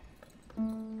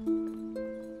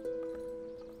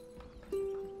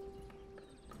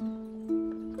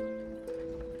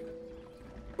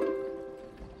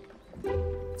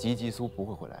吉吉苏不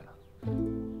会回来了，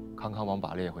康康王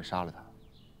把烈会杀了他，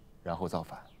然后造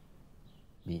反。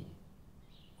你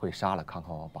会杀了康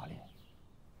康王把烈。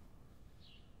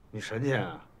你神仙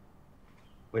啊！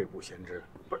未卜先知。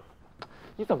不是，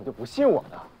你怎么就不信我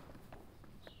呢？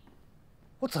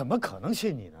我怎么可能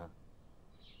信你呢？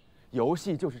游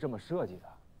戏就是这么设计的。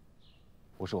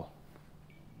吴叔，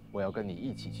我要跟你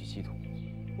一起去稀土。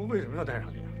我为什么要带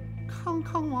上你啊？康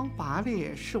康王拔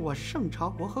烈是我圣朝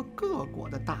国和各国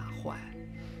的大患，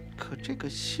可这个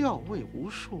校尉无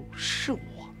数是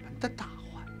我们的大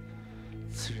患。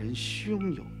此人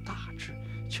胸有大志，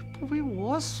却不为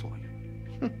我所用。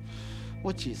哼，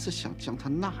我几次想将他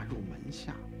纳入门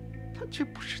下，他却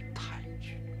不识抬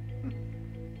举。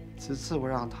此次我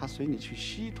让他随你去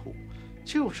稀土，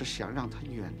就是想让他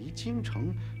远离京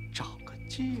城，找个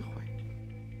机会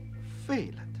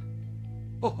废了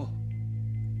他。哦。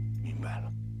明白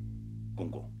了，公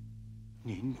公，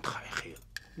您太黑了。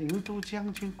灵都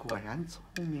将军果然聪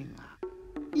明啊，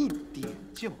一点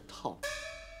就透，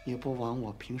也不枉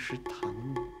我平时疼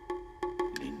你。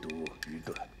灵都愚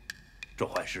钝，做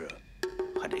坏事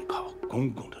还得靠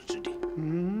公公的指点。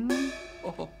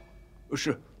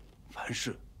是，凡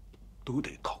事都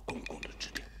得靠公公的指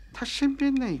点。他身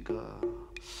边那个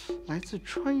来自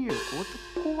穿越国的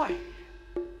怪人，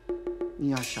你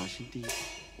要小心提防。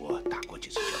我打过几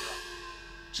次交道，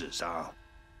智商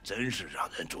真是让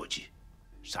人着急，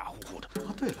傻乎乎的。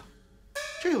哦，对了，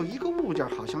这有一个物件，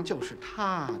好像就是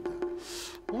他的，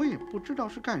我也不知道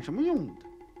是干什么用的，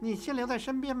你先留在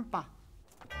身边吧。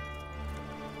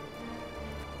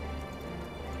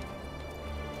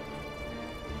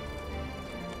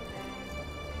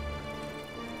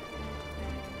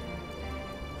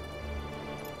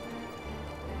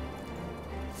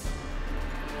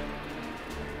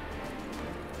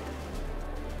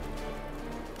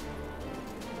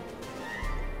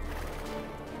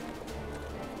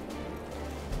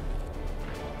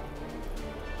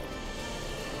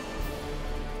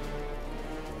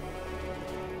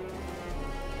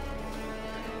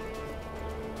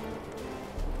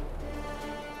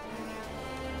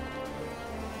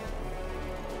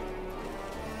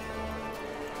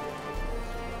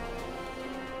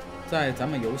在咱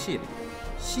们游戏里，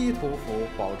西土府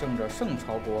保证着圣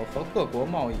朝国和各国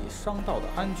贸易商道的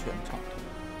安全畅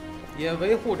通，也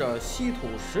维护着西土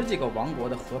10几个王国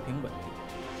的和平稳定。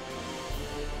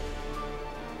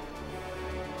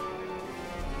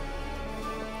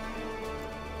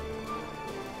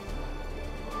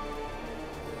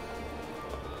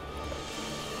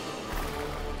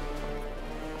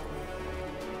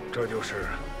这就是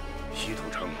西土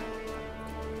城。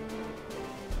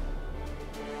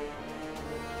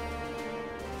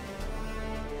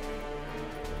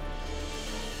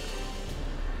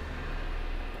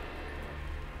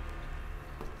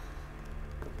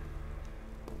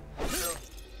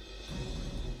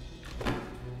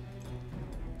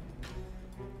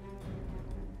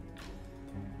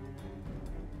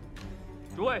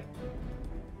诸位，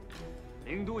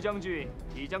灵都将军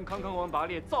已将康康王拔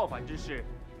烈造反之事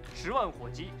10万火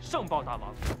急上报大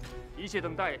王，一切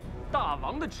等待大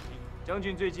王的旨意。将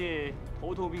军最近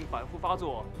头痛病反复发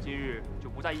作，今日就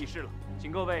不在议事了，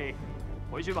请各位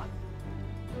回去吧。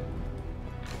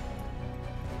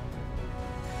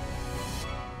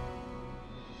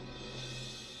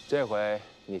这回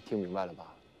你听明白了吧？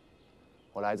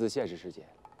我来自现实世界，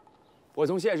我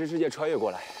从现实世界穿越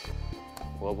过来。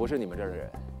我不是你们这儿的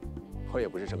人，我也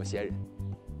不是什么仙人。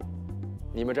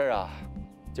你们这儿啊，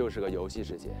就是个游戏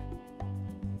世界，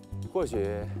或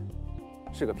许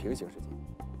是个平行世界。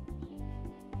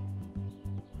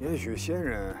也许仙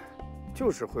人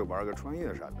就是会玩个穿越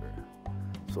闪的人，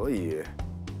所以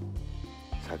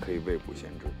才可以未卜先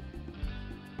知。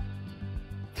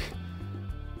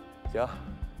行，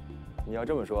你要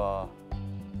这么说，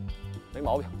没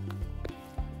毛病。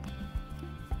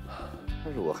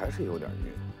但是我还是有点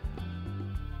晕。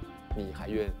你还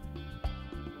晕？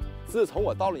自从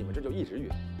我到了你们这就一直晕。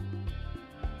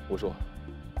吴叔，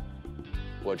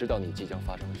我知道你即将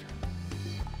发生的事。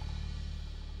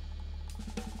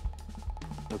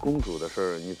那公主的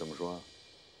事你怎么说？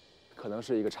可能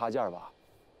是一个插件吧，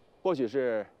或许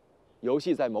是游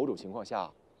戏在某种情况下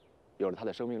有了它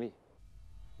的生命力。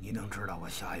你能知道我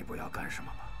下一步要干什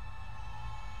么吗？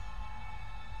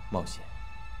冒险。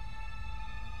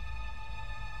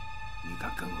你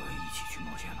敢跟我一起去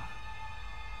冒险吗？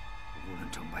无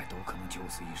论成败，都可能九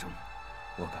死一生。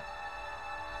我敢。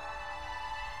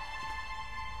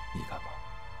你敢吗？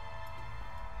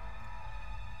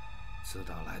自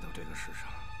打来到这个世上，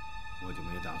我就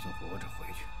没打算活着回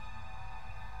去。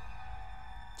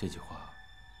这句话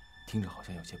听着好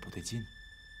像有些不对劲。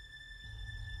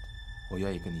我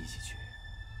愿意跟你一起去，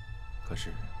可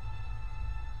是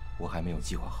我还没有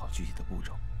计划好具体的步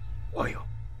骤。我有。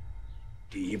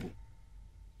第一步，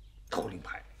偷令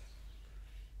牌。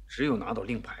只有拿到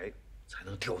令牌，才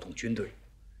能调动军队。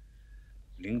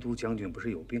灵都将军不是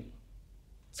有病吗？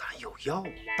咱有药。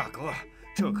大哥，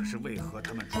这可是为何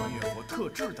他们穿越国特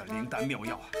制的灵丹妙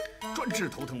药啊，专治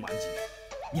头疼顽疾。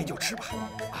您就吃吧。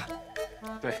啊，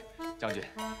对，将军，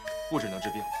不只能治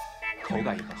病，口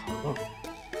感也很好。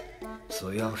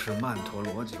此药是曼陀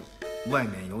罗酒，外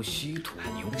面由稀土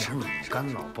牛奶干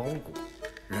酪包裹，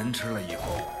人吃了以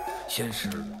后，先是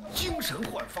精神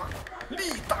焕发，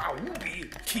力大无比，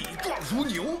体壮如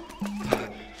牛。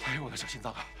哎呦，我的小心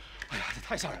脏啊！哎呀，这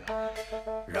太吓人了。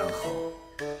然后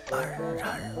安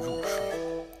然入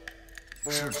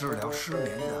睡，是治疗失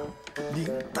眠的灵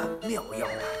丹妙药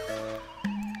啊！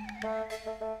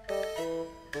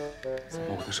怎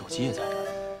么我的手机也在这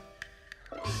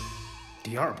儿？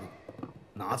第二步，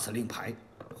拿此令牌，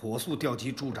火速调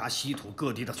集驻扎稀土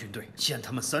各地的军队，限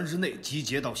他们3日内集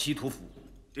结到稀土府。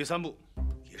第三步，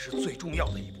也是最重要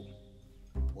的一步，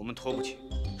我们拖不起，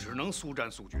只能速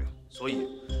战速决，所以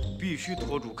必须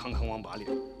拖住康康王拔烈，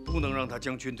不能让他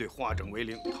将军队化整为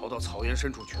零，逃到草原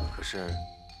深处去。可是，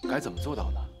该怎么做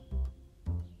到呢？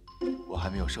我还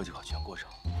没有设计好全过程。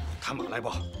探马来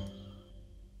报，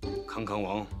康康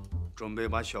王准备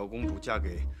把小公主嫁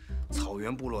给草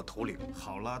原部落头领，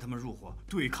好拉他们入伙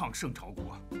对抗圣朝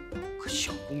国。可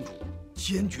小公主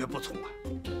坚决不从啊，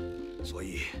所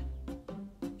以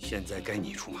现在该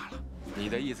你出马了。你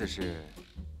的意思是，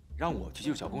让我去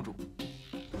救小公主？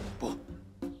不，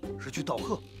是去道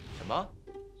贺。什么？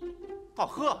道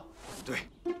贺？对，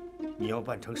你要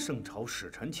扮成圣朝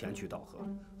使臣前去道贺，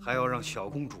还要让小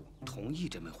公主同意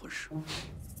这门婚事。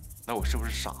那我是不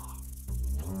是傻？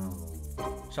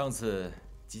上次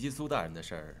吉吉苏大人的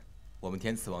事儿，我们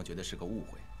天赐王觉得是个误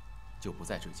会，就不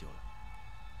再追究了。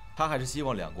他还是希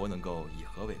望两国能够以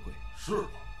和为贵。是吗？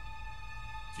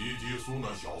吉吉苏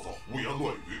那小子胡言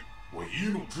乱语，我一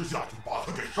怒之下就把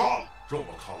他给杀了。这么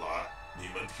看来，你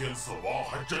们天赐王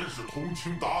还真是通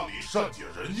情达理、善解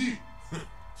人意。哼，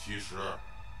其实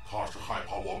他是害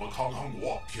怕我们康康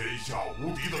国天下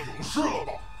无敌的勇士了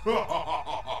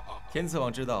吧？天赐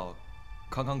王知道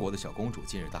康康国的小公主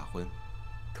近日大婚，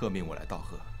特命我来道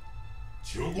贺。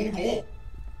请公主。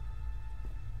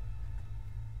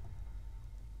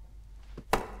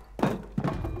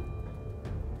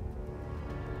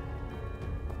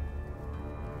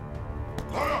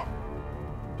来呀！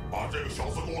把这个小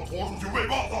子给我拖出去喂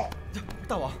豹子！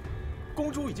大王，公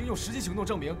主已经用实际行动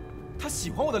证明，她喜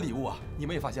欢我的礼物啊！你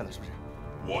们也发现了是不是？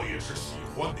我也是喜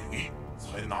欢你，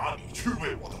才拿你去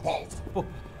喂我的豹子。不，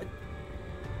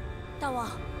大王，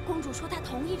公主说她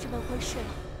同意这门婚事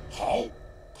了。好，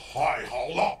太好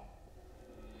了！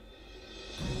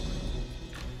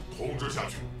通知下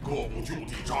去，各部就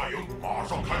地扎营，马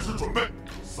上开始准备。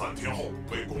3天后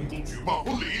为公主举办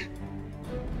婚礼。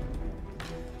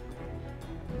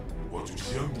我就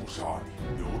先不杀你，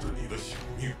留着你的小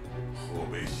命，喝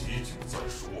杯喜酒再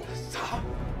说。啥？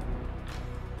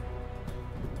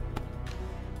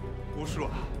吴叔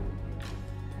啊，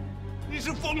你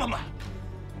是疯了吗？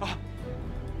啊！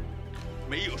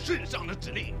没有圣上的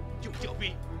指令就调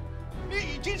兵，你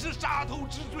已经是杀头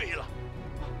之罪了。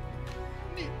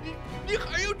你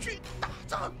还要去打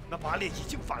仗？那拔烈已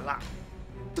经反了，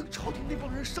等朝廷那帮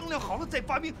人商量好了再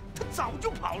发兵，他早就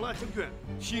跑了。将军，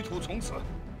西土从此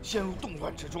陷入动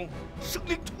乱之中，生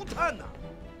灵涂炭呐！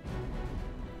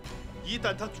一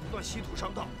旦他阻断西土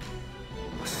商道，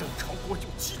我们圣朝国就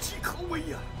岌岌可危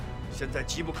呀！现在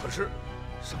机不可失，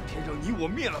上天让你我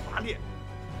灭了拔烈，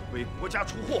为国家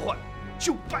除祸患，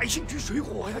救百姓于水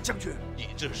火呀！将军，你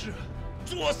这是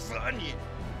作死啊你！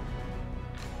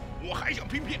我还想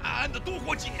平平安安的多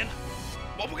活几年呢，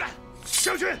我不干！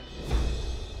将军，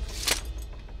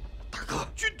大哥，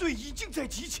军队已经在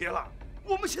集结了，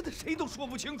我们现在谁都说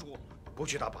不清楚。不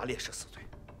去打拔烈是死罪，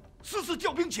私自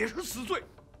调兵也是死罪。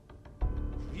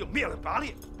如要灭了拔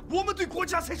烈，我们对国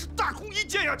家才是大功一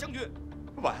件呀！将军，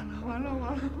完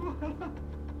了！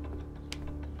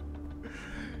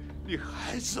你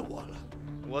害死我了！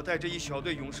我带着一小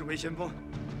队勇士为先锋，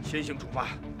先行出发。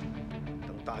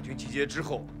等大军集结之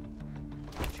后，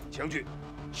请将军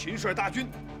亲率大军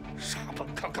杀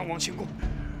奔康康王行宫。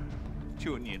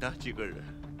就你那几个人，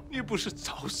你不是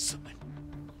找死吗？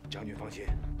将军放心，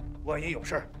万一有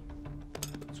事儿，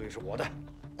罪是我的，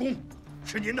功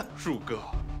是您的。树哥，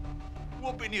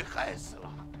我被你害死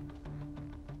了。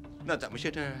那咱们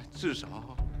现在至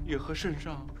少也和圣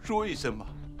上说一声吧。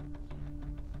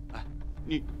哎，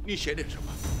你写点什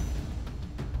么？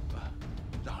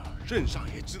让圣上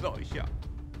也知道一下。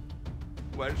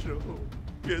完事后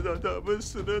别让他们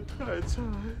死得太惨。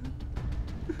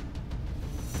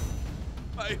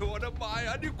哎呦我的妈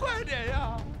呀！你快点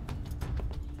呀！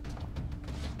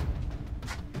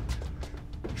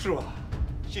是吧？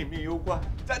性命攸关，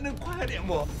咱能快点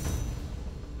不？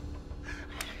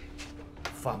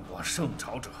犯我圣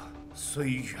朝者，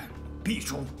虽远必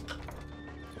诛。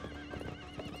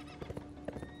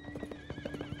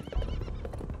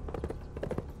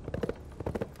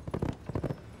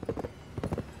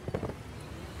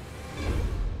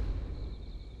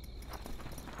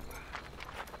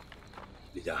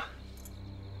李家，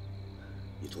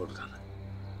你拖住他们，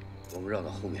我们绕到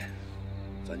后面，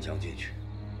翻墙进去，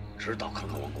直捣康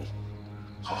康王宫。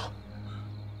好，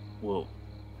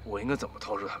我应该怎么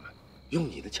拖住他们？用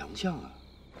你的强项啊！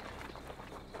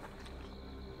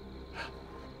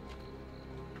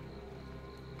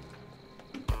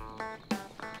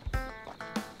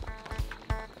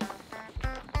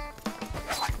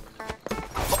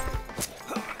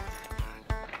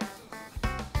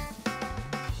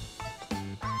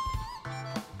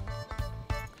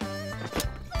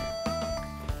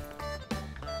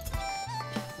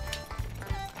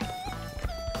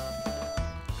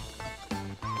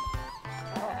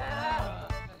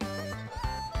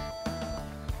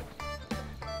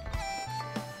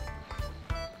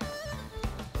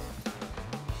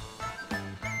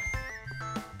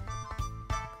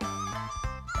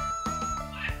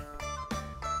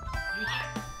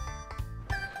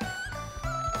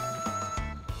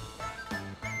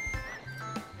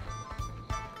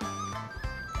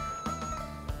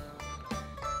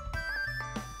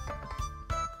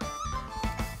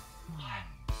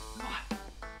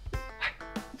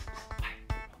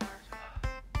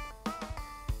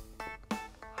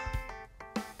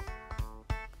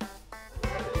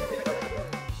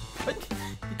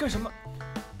干什么？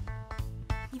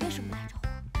你为什么来找我？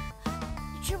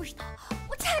你知不知道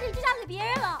我差点就嫁给别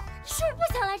人了？你是不是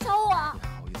不想来找我？你还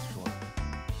好意思说？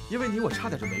因为你我差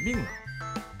点就没命了。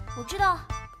我知道，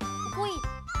我故意的。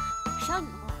谁让你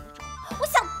能来得找我？我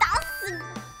想打死你！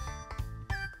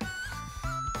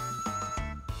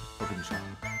我跟你说，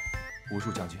无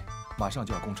数将军马上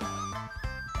就要攻城了，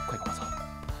快跟我走！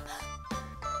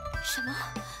什么？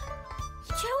你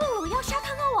居然问我要杀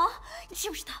康康王？你知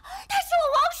不知道他是我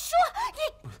王叔？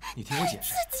你听我解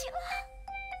释。自己了。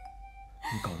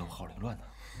你搞得我好凌乱呢。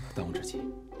当务之急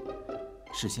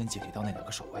是先解决掉那2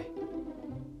个守卫。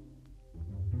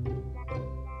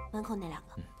门口那2个。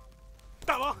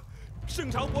大王，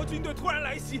圣朝国军队突然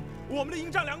来袭，我们的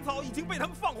营帐粮草已经被他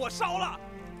们放火烧了。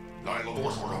来了多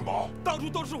少人马？到处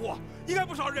都是火，应该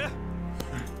不少人。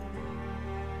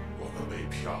我们被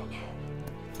骗了。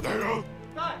来人，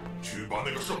在，去把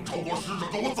那个圣朝国使者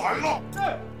给我宰了。是。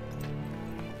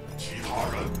其他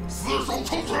人死守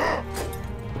城池。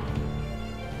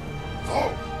走。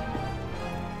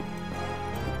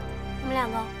你们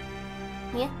2个，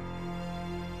你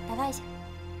打他一下，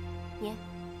你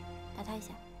打他一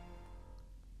下。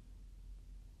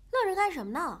愣着干什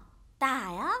么呢？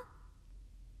打呀！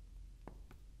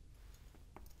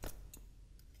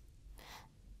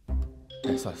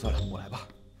哎，算了，我来吧。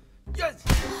站住！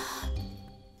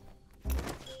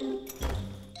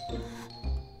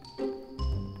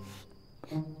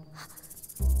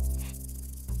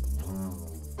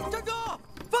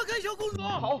放开小公主！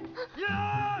好。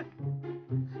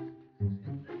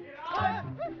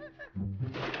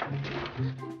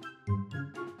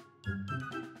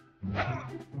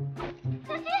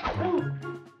小心！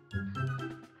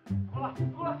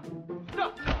出来！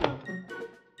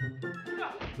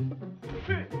这！去！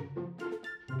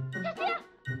小心！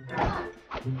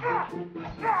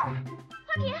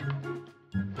花瓶！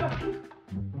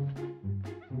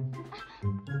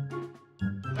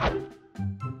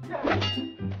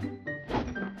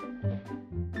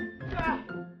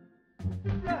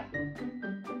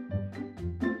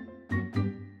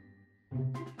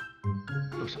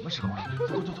都什么时候了？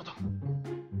走！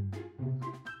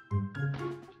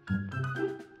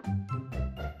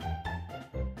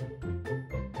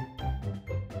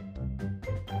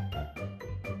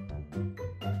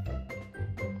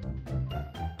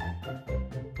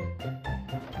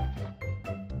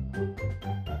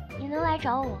你能来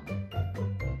找我，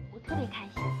我特别开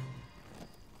心。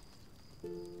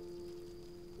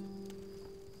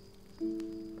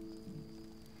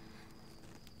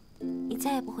你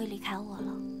再也不会离开我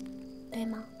了，对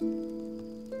吗？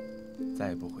再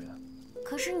也不会了。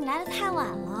可是你来的太晚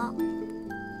了，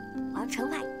我要惩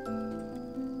罚你。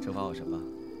惩罚我什么？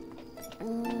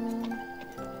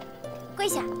跪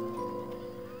下，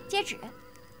接旨。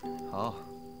好。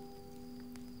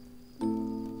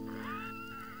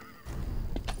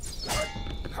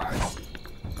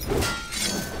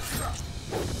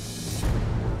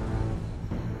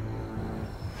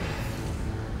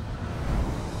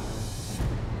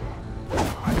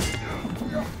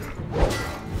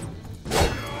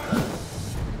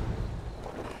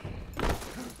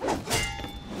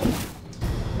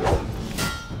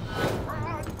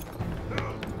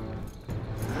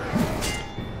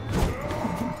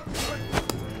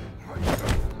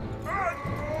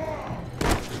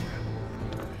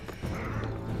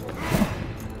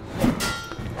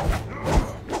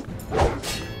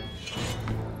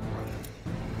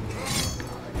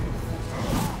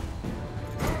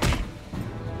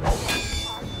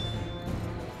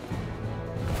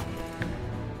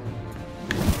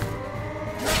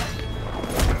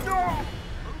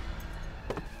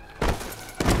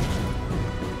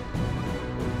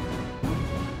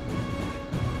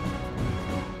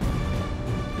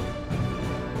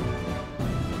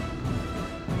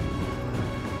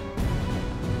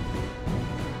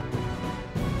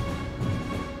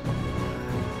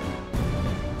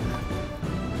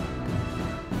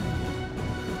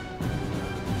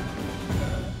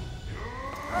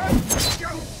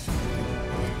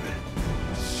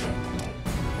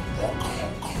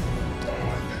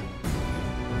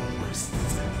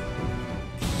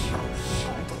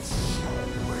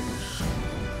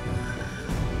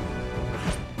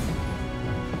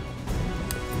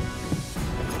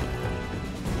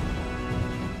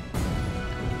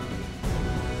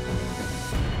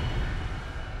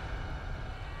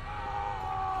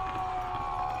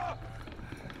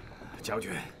将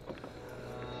军，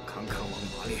康康王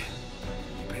麻烈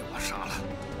已被我杀了，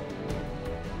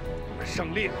我们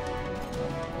胜利了。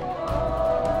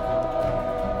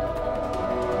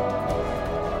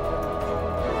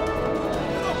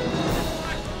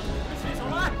起手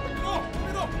来！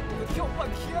别动！我跳半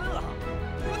天了，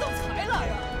你们怎么才来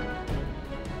呀？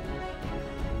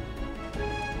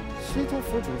西突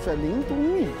府主帅灵都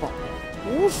密报，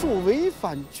无数违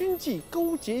反军纪、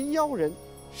勾结妖人，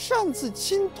擅自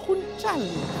侵吞占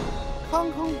领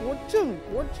康康国镇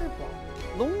国之宝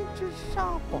龙之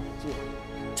沙宝剑。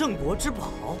镇国之宝，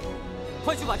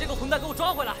快去把这个混蛋给我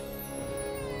抓回来！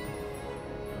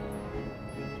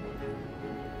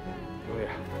兄弟，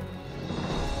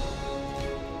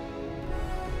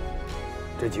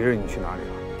这几日你去哪里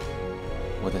了？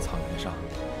我在草原上，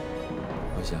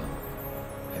我想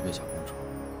陪陪小公主。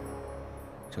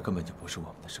这根本就不是我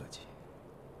们的设计，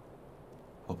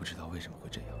我不知道为什么会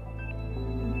这样。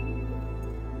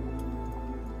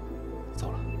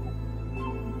走了，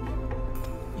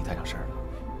你摊上事儿了，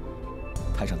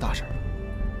摊上大事了。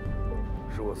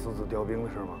是我私自调兵的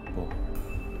事吗？不，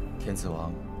天赐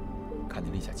王看你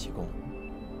立下奇功，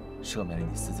赦免了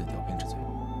你私自调兵之罪。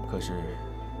可是，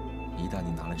一旦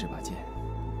你拿了这把剑，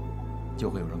就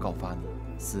会有人告发你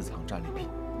私藏战利品。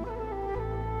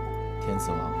天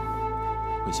赐王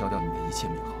会消掉你的一切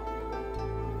名号，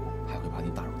还会把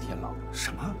你打入天牢。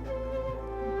什么？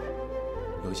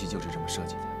游戏就是这么设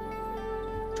计的。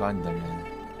抓你的人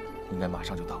应该马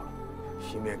上就到了。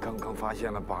西面刚刚发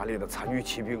现了拔猎的残余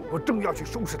骑兵，我正要去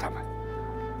收拾他们。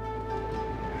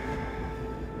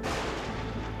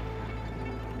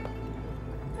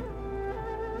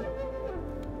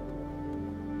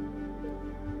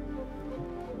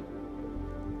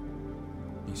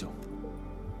英雄，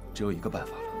只有一个办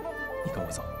法了，你跟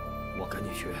我走。我跟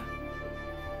你学。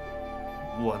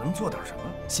我能做点什么？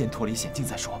先脱离险境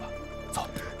再说吧。走。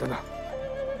等等。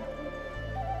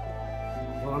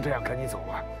不能这样跟你走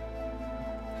啊！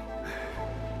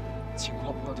情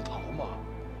况不妙就逃嘛，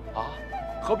啊，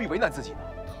何必为难自己呢？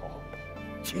逃，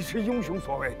岂是英雄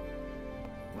所为？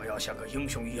我要像个英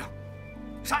雄一样，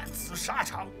战死沙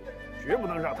场，绝不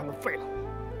能让他们废了我。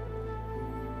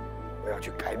我要去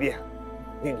改变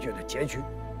命运的结局。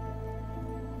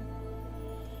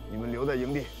你们留在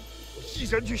营地，我一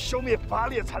人去消灭拔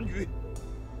猎残局。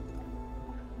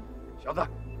小子，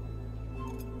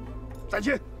再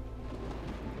见。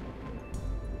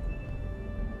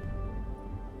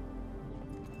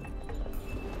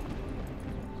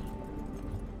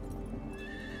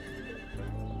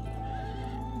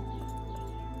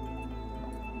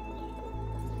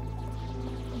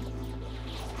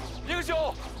英雄，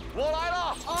我来了！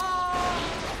啊！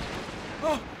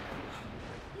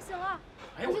你醒了？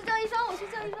我去叫医生，我去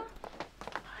叫医生。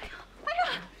哎呀，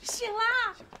醒了！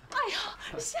哎呀，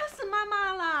吓死妈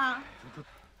妈了！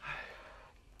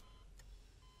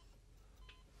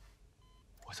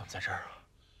我怎么在这儿啊？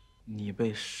你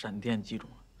被闪电击中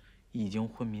了，已经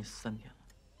昏迷3天了。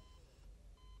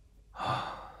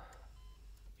啊，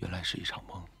原来是一场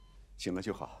梦。醒了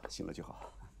就好，醒了就好。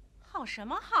好什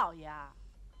么好呀？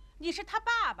你是他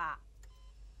爸爸，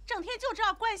整天就知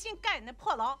道关心盖你那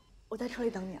破楼。我在车里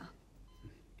等你啊。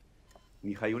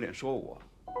你还有脸说我？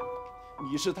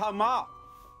你是他妈，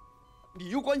你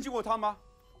又关心过他吗？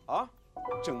啊，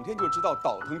整天就知道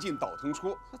倒腾进倒腾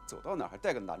出，走到哪儿还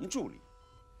带个男助理。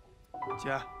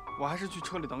姐，我还是去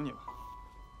车里等你吧。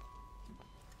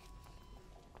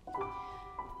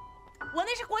我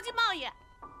那是国际贸易，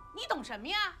你懂什么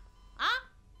呀？啊，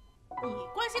你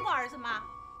关心过儿子吗？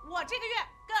我这个月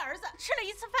跟儿子吃了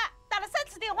1次饭，打了3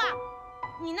次电话，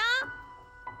你呢？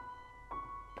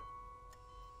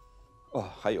哦，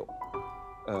还有，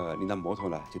你那摩托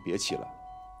呢就别骑了，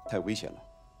太危险了。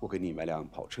我给你买辆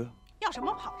跑车。要什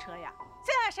么跑车呀？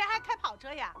现在谁还开跑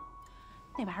车呀？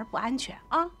那玩意儿不安全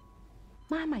啊！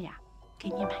妈妈呀，给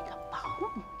你买个保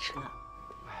姆车。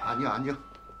安静安静，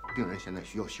病人现在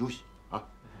需要休息啊。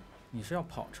你是要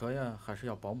跑车呀，还是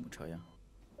要保姆车呀？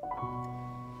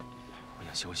我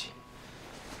想休息。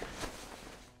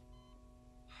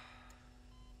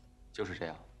就是这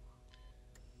样。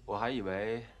我还以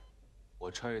为我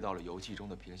穿越到了游戏中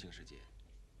的平行世界，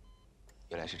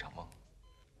原来是场梦。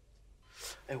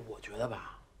哎，我觉得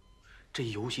吧，这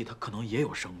游戏它可能也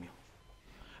有生命。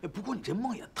哎，不过你这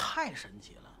梦也太神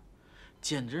奇了，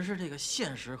简直是这个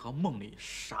现实和梦里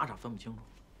傻傻分不清楚。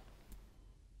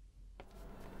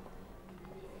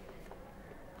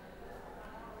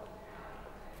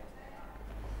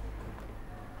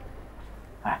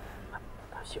哎，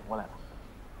他醒过来了，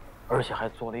而且还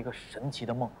做了一个神奇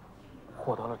的梦，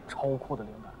获得了超酷的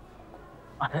灵感。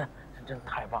啊，这真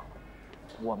太棒了！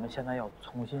我们现在要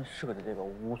重新设计这个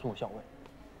无数校尉，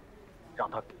让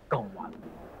它更完美。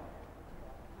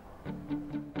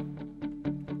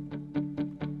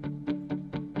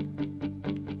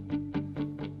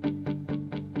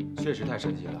确实太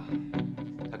神奇了，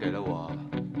它给了我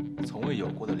从未有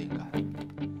过的灵感。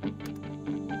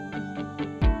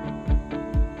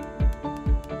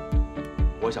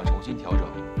我想重新调整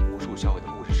无数校尉的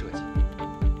故事设计，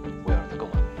我要让它更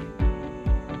完美。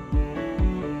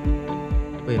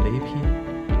为雷劈，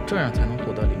这样才能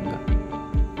获得灵感。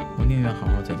我宁愿好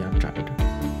好在家宅着。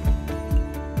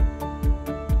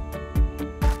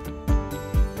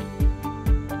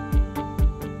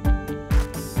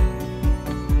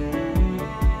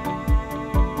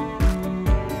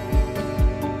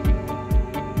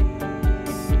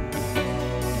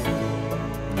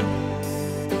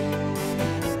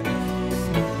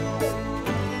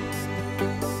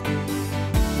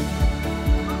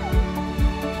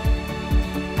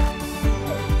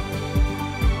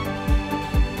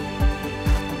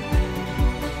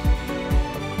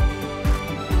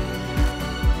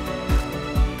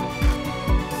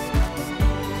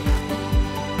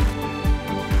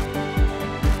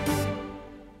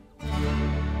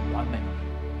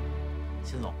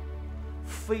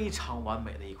非常完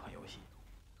美的一款游戏，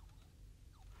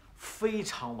非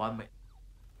常完美。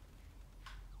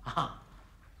啊，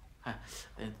哎，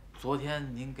昨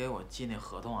天您给我寄那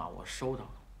合同啊，我收着了。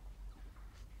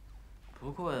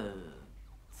不过，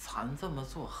咱这么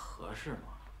做合适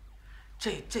吗？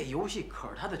这游戏可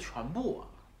是它的全部啊。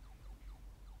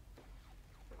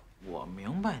我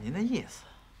明白您的意思，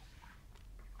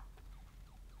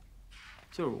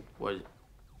就是我。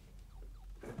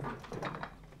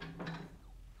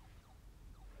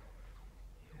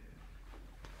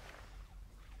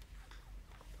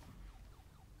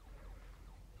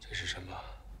这是什么？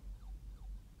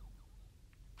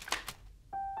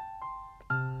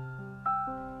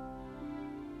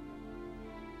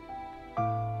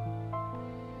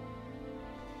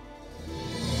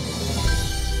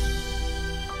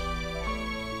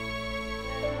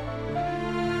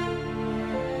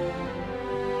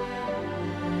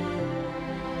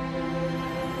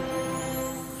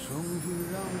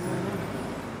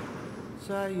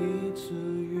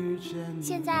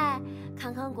现在，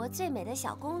康康国最美的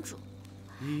小公主，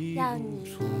让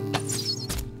你。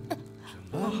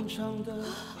漫长的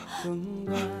等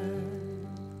待，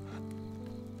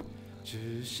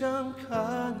只想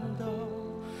看到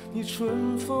你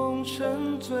春风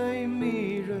沉醉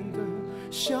迷人的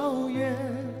笑颜，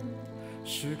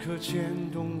时刻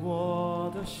牵动我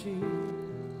的心，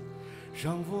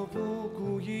让我不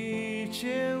顾一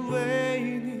切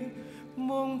为你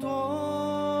懵懂。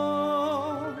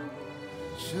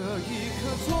这一刻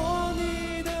做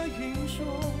你的英雄，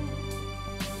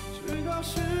直到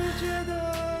世界的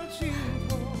尽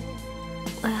头。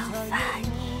我要罚你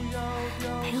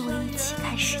陪我一起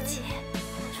看世界。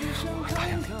我答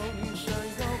应你，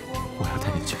我要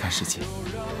带你去看世界，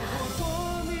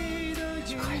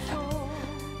去海南、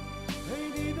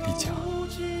丽江、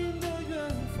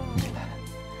米兰、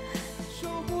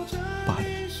巴黎，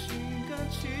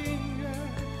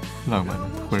浪漫的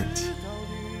土耳其。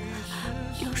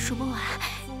有数不完、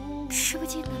吃不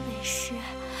尽的美食。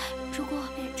如果我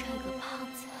变成一个胖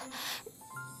子，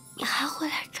你还会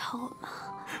来找我吗？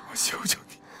我求求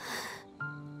你，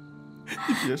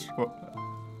你别说了。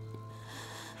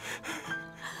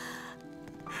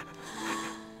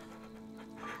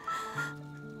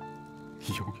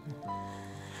你永远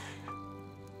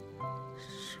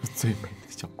是最美的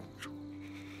小公主。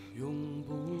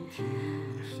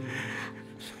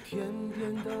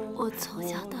我从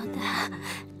小到大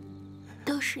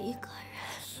都是一个人，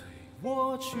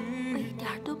我一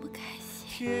点都不开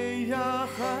心。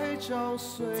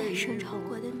在圣朝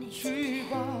国的那几天，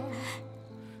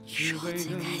是我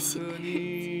最开心的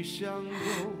日子。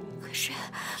可是，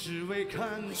我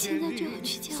现在就要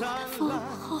去见我的父母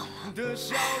后了。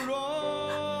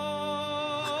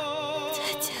再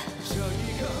见。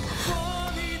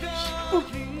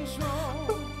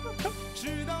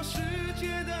直到世界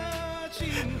的尽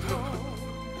头，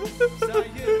再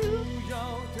也不要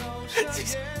掉下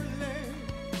眼泪，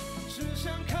只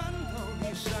想看到你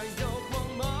闪耀光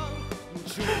芒。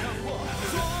就让我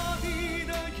做你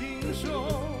的英雄，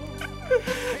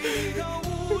陪你到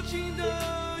无尽的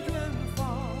远方，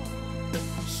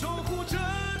守护着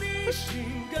你心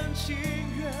甘情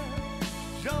愿，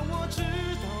让我知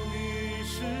道你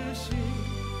是幸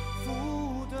福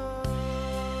的。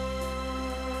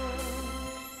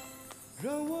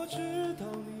让我知道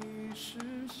你是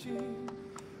幸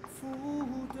福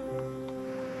的。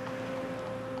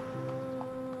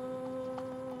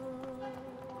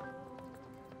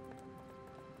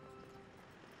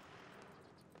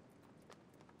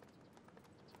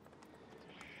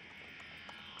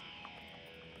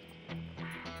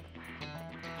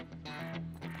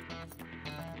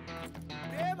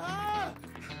别跑！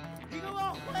你给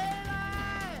我回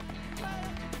来！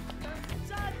站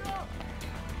住！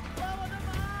还我的马！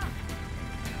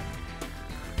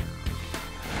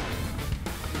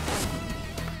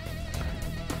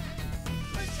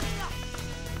快追呀！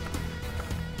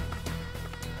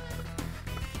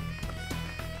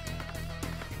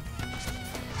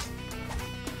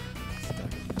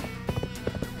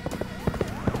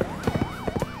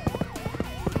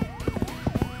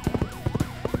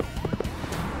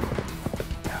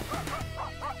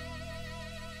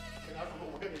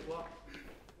我跟你说，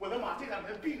我的马这两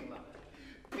天病了，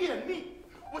便秘。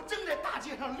我正在大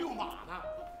街上遛马呢，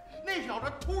那小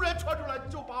子突然窜出来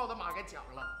就把我的马给抢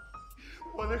了。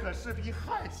我那可是匹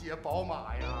汗血宝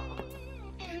马呀！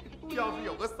要是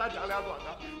有个3长2短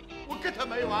的，我跟他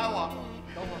没完我。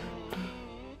等会儿，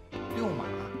遛马？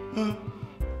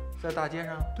在大街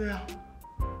上？对呀。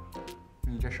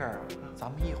你这事儿啊，咱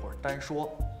们一会儿单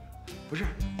说。不是，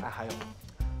还有，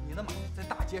你的马在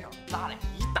大街上拉了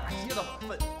一大街的马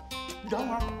粪。你等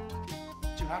会儿，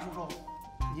警察叔叔，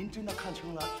您真的看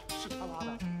清了是他拉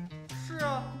的？是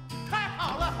啊，太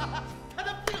好了，他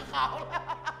的病好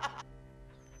了。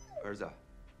儿子，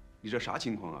你这啥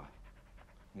情况啊？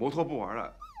摩托不玩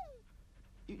了，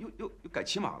又改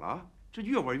骑马了啊？这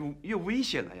越玩越危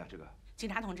险了呀！这个警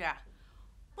察同志，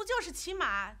不就是骑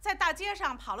马在大街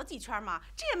上跑了几圈吗？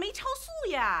这也没超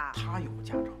速呀。他有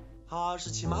驾照，他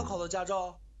是骑马考的驾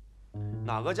照。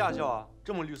哪个驾校啊？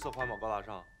这么绿色环保高大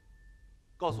上？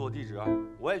告诉我地址，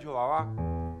我也去玩玩。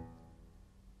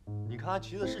你看他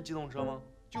骑的是机动车吗？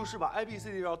就是把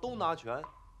ABCD 照都拿全，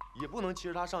也不能骑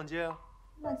着它上街啊。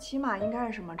那骑马应该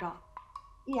是什么照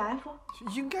 ？EF？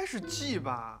 应该是 G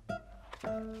吧。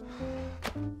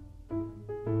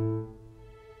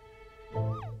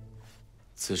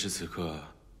此时此刻，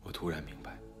我突然明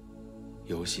白，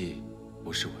游戏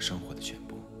不是我生活的全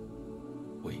部，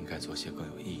我应该做些更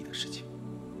有意义的事情。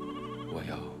我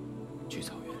要去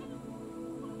草原。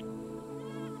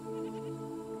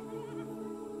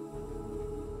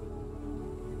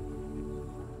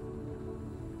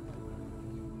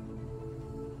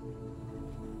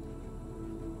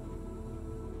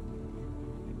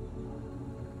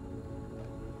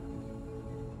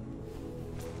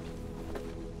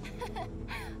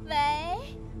喂，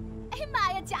哎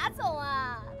妈呀，贾总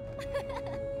啊，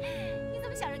你怎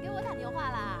么想着给我打电话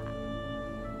啦？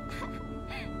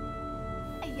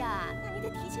哎呀，那你得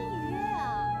提前预约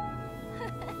啊。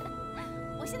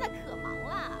我现在可忙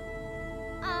了，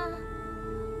啊，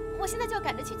我现在就要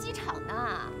赶着去机场呢，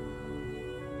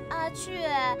啊，去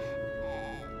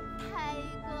泰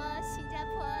国、新加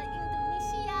坡、印度尼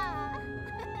西亚。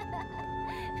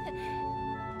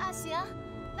啊，行，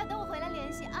那等我回来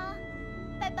联系啊。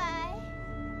拜拜。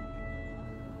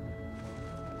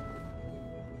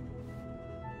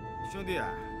兄弟，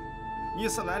你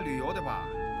是来旅游的吧？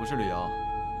不是旅游，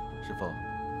师傅，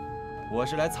我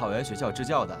是来草原学校支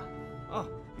教的。啊，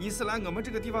你是来我们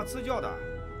这个地方支教的？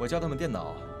我教他们电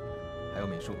脑，还有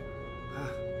美术。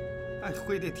哎，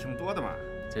会的挺多的嘛。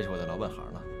这是我的老本行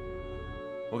了。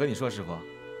我跟你说，师傅，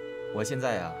我现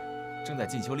在呀正在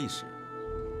进修历史，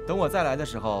等我再来的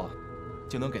时候，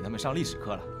就能给他们上历史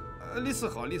课了。历史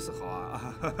好，历史好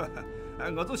啊！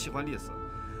哎，我就喜欢历史。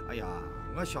哎呀，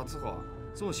我小时候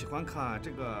就喜欢看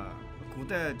这个古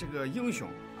代这个英雄。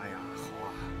哎呀，好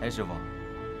啊！哎，师傅，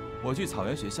我去草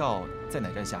原学校在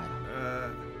哪站下呀？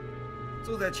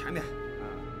就在前面。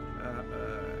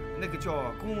那个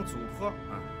叫公主坡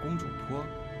啊。公主坡。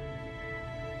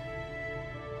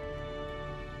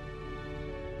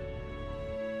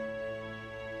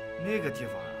那个地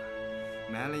方啊，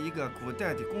埋了一个古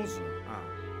代的公主啊。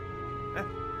哎，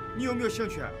你有没有兴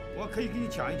趣？我可以给你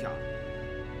讲一讲。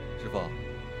师傅，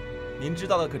您知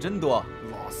道的可真多。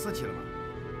老司机了嘛，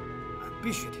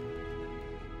必须的。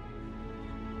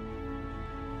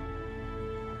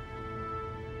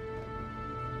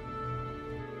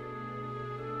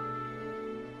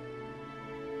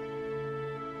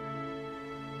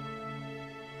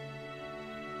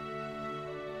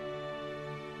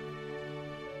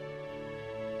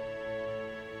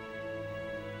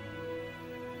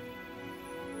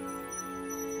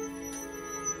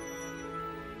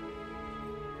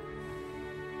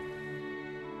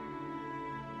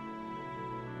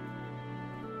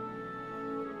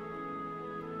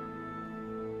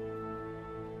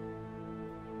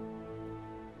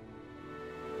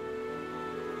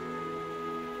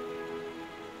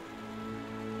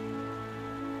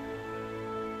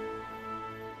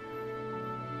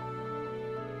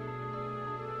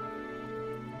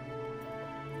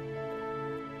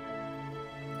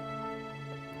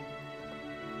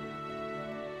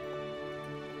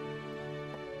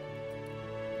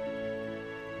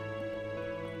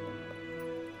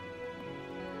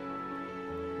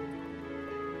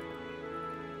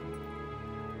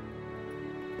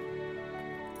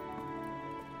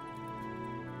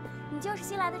你就是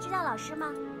新来的支教老师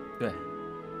吗？对，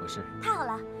我是。太好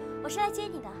了，我是来接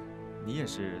你的。你也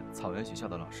是草原学校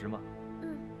的老师吗？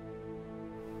嗯。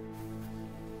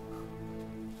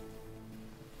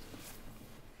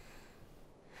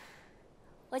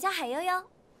我叫海悠悠，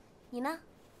你呢？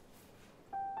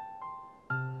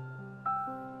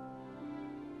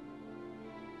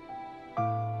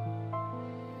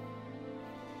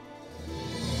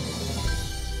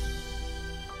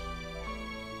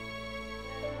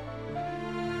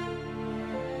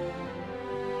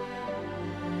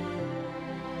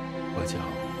我叫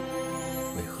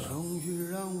为何？终于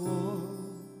让我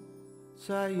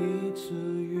再一次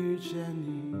遇见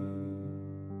你，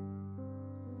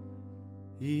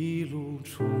一路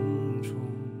匆匆，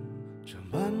这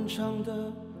漫长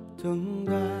的等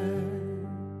待，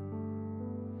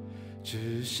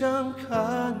只想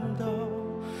看到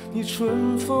你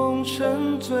春风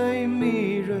沉醉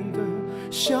迷人的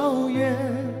笑颜，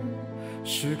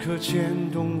时刻牵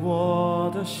动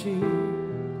我的心，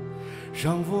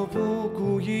让我不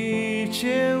顾一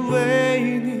切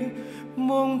为你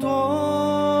懵懂。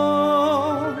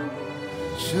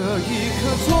这一刻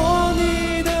做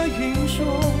你的英雄，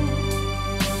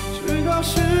直到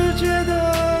世界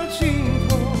的尽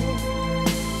头，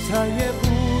再也不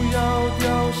要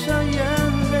掉下眼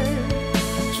泪，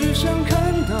只想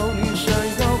看到你闪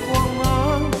耀光芒。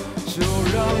就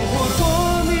让我做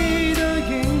你的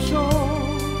英雄，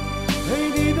陪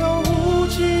你到无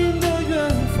尽的远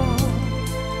方，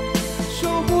守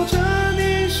护着你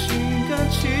心甘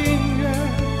情愿，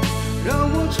让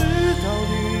我知道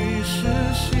你是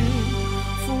幸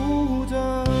福的。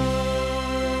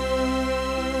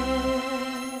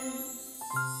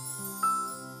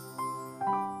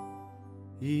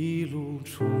一路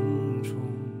匆匆，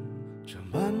这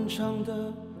漫长的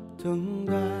等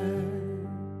待，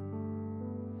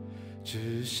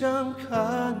只想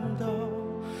看到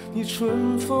你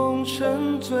春风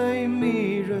沉醉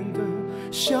迷人的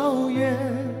笑颜，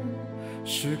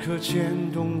时刻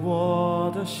牵动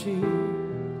我的心，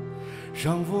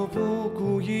让我不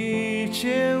顾一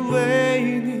切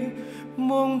为你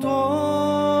懵懂。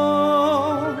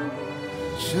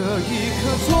这一刻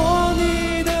做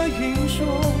你的英雄，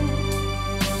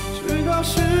直到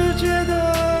世界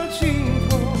的尽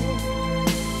头，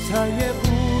再也不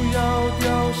要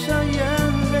掉下眼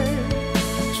泪，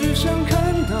只想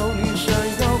看到你闪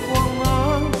耀光芒。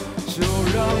就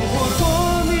让我做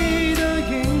你的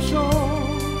英雄，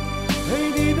陪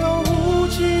你到无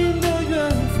尽的远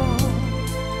方，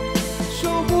守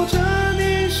护着你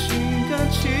心甘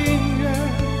情愿，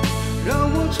让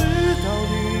我知道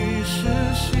你是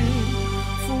幸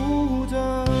福的。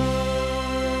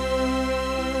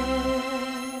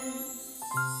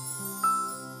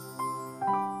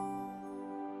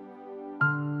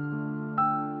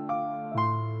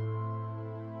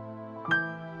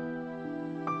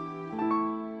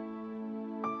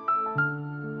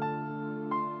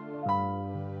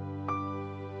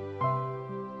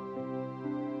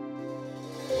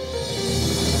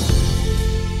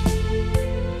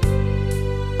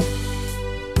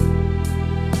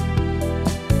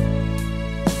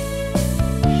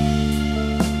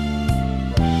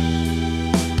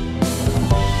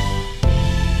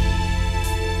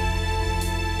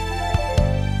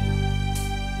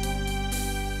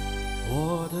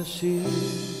心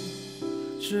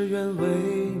只愿为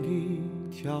你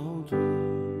跳动，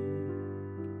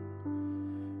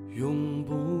永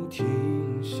不停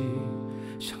息，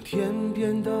像天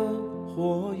边的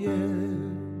火焰。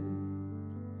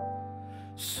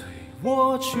随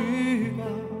我去吧，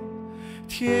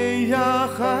天涯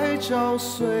海角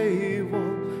随我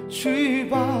去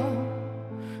吧，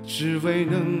只为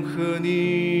能和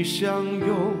你相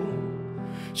拥，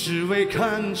只为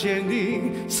看见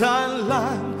你灿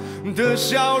烂的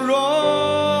笑容。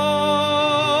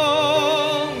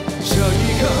这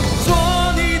一刻做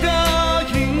你的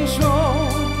英雄，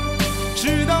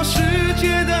直到世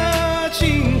界的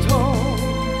尽头，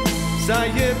再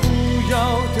也不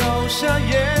要掉下眼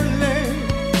泪，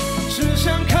只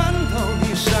想看到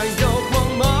你闪耀光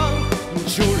芒。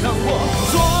就让我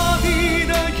做你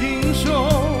的英雄，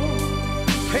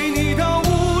陪你到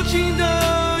无尽的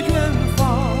远方，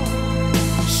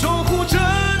守护着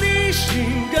你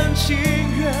心甘情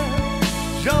愿，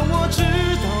让我知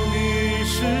道你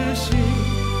是幸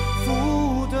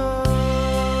福的，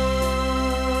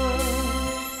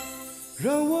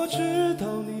让我知道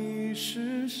你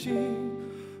是幸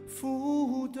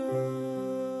福的。